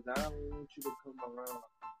 Because I don't want you to come around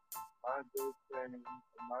my good friend,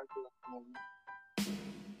 my good woman,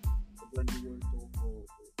 but you weren't so hard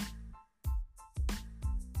with.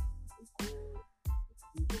 It's hard to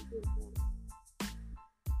keep a good woman.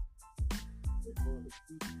 It's hard to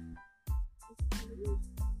keep it. It's hard to lose.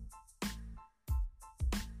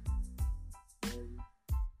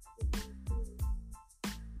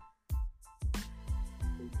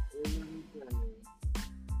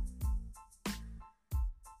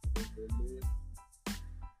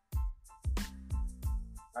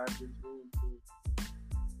 I just want to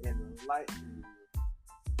enlighten you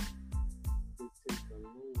to take the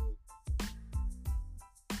load of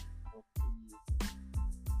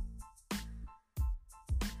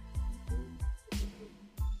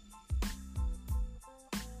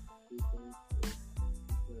you.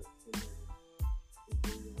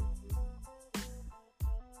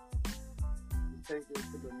 Take it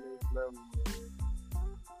to the next level.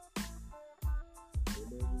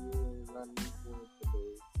 Whatever you ain't got me for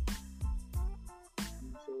today. You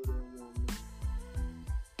show them woman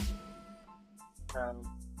how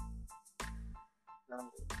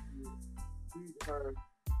you treat her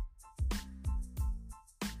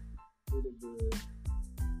pretty good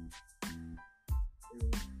and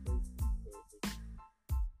respect each other.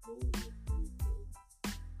 Know your people.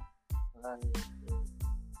 I am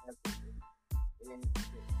happy. And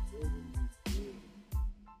whatever you do,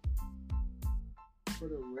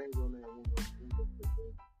 put a ring on that woman's finger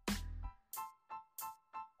today.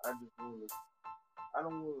 I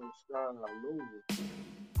don't want to start all over.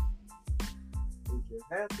 But you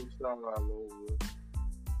have to start all over.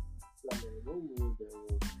 Start all over with that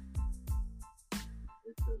woman.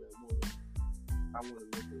 And tell that woman, I want to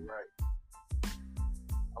make it right.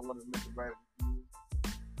 I want to make it right with you.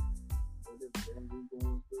 Whatever we're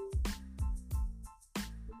going through, I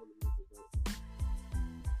want to make it right.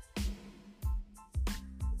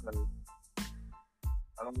 Because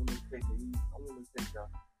I don't want to take the easy. I want to take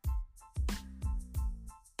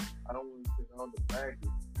I don't want to take all the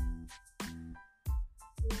baggage.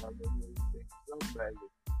 And I want to take some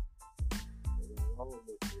baggage. And I don't want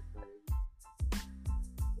to take baggage.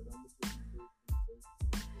 But I'm going to take some baggage.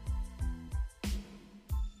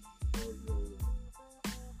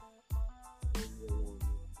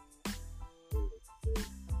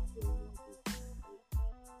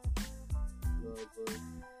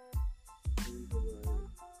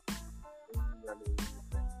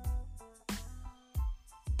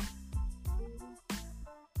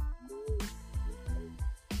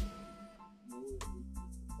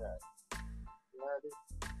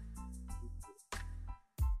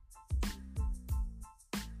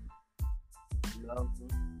 Love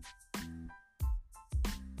them.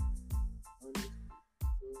 Understood.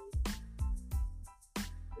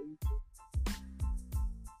 Patient.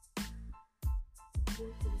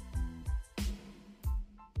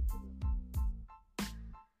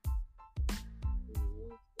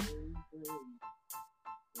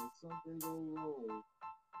 When something goes wrong,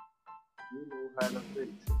 you know how to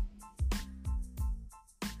fix it.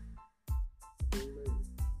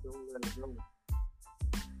 Don't let it go.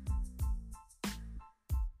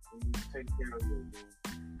 And you take care of your room.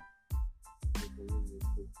 Take the room and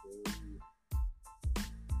take care of you.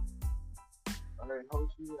 Alright,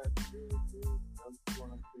 host, you got to do it. I just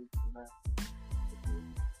want to say tonight.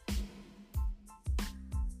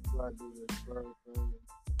 So I do this prayer thing.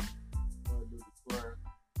 So I do the prayer.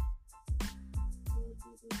 So I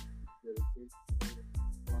do the dedication.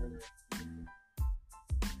 Prayer.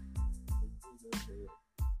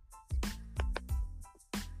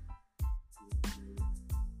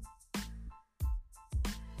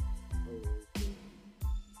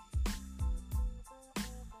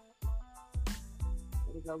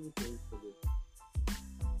 Father God, we thank you for this.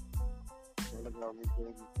 Father God, we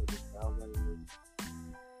thank you for this salvation.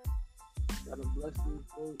 God, bless these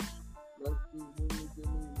folks. Bless these women in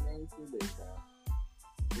these names today, God.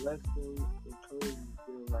 Bless them, encourage them,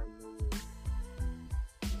 feel like no one.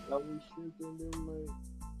 God, we strengthen them, like,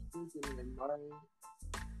 strengthen their mind,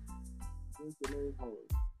 strengthen their heart.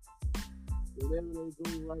 Whatever they do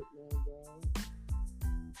right now, God,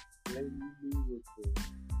 let you be with them.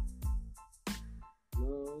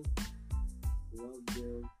 Love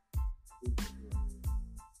them, with them.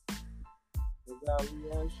 So God, we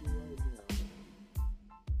ask you right now,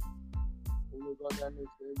 when we go down this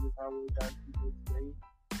stage, how we got to keep us safe,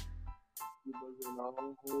 keep us in our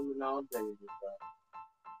own home and our danger, God.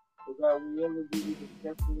 So God, we ever give you the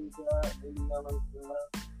carefully, God, and God, God,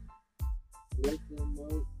 lift them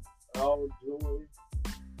up, all joy,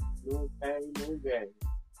 no pain, no gain.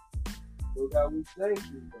 So God, we thank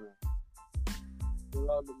you, God, for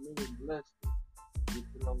all the many blessings you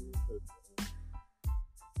put on this earth, God.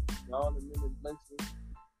 For all the many blessings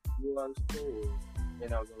you are stored in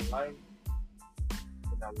our life,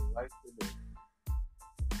 today.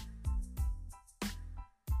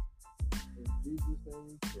 In Jesus' name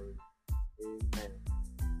we pray. Amen.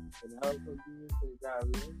 And how come you say God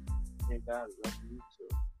love you, and God love you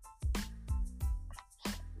too.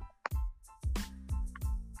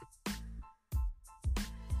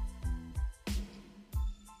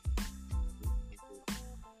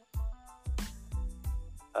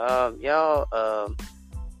 Y'all,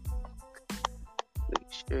 make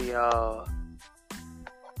sure y'all,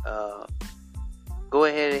 go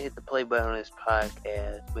ahead and hit the play button on this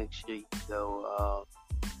podcast. Make sure you go,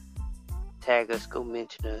 tag us, go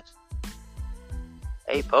mention us.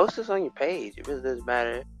 Hey, post us on your page. It really doesn't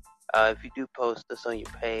matter. If you do post us on your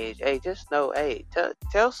page, hey, just know, hey,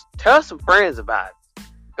 tell some friends about it.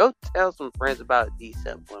 Go tell some friends about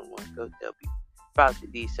D711. Go tell people about the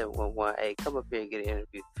D711. Hey, come up here and get an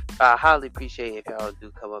interview. I highly appreciate if y'all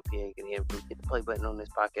do come up here and get an interview. Hit the play button on this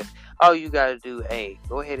podcast. All you gotta do, hey,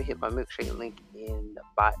 go ahead and hit my milkshake link in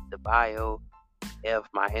the bio of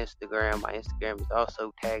my Instagram. My Instagram is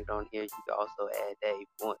also tagged on here. You can also add that if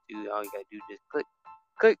you want to. All you gotta do is just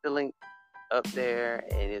click the link up there,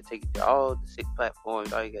 and it'll take you to all the 6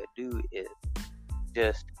 platforms. All you gotta do is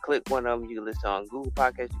just click one of them. You can listen on Google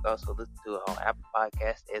Podcasts. You can also listen to it on Apple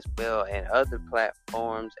Podcasts as well, and other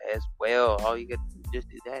platforms as well. All you got to do is just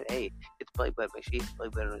do that. Hey, hit the play button. Make sure you hit the play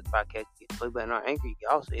button on this podcast. Hit the play button on Anchor. You can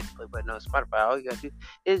also hit the play button on Spotify. All you got to do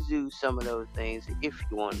is do some of those things if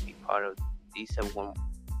you want to be part of the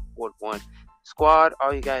D711 squad.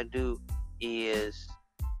 All you got to do is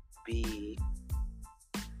be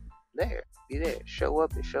there. Show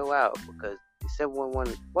up and show out, because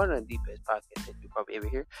 711 is one of the best podcasts that you probably ever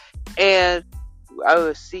hear. And I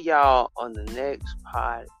will see y'all on the next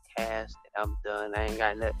podcast. I'm done. I ain't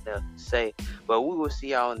got nothing else to say, but we will see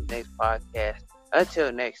y'all on the next podcast.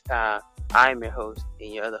 Until next time, I'm your host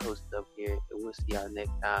and your other host up here, and we'll see y'all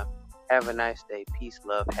next time. Have a nice day. Peace,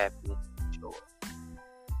 love, happiness, joy.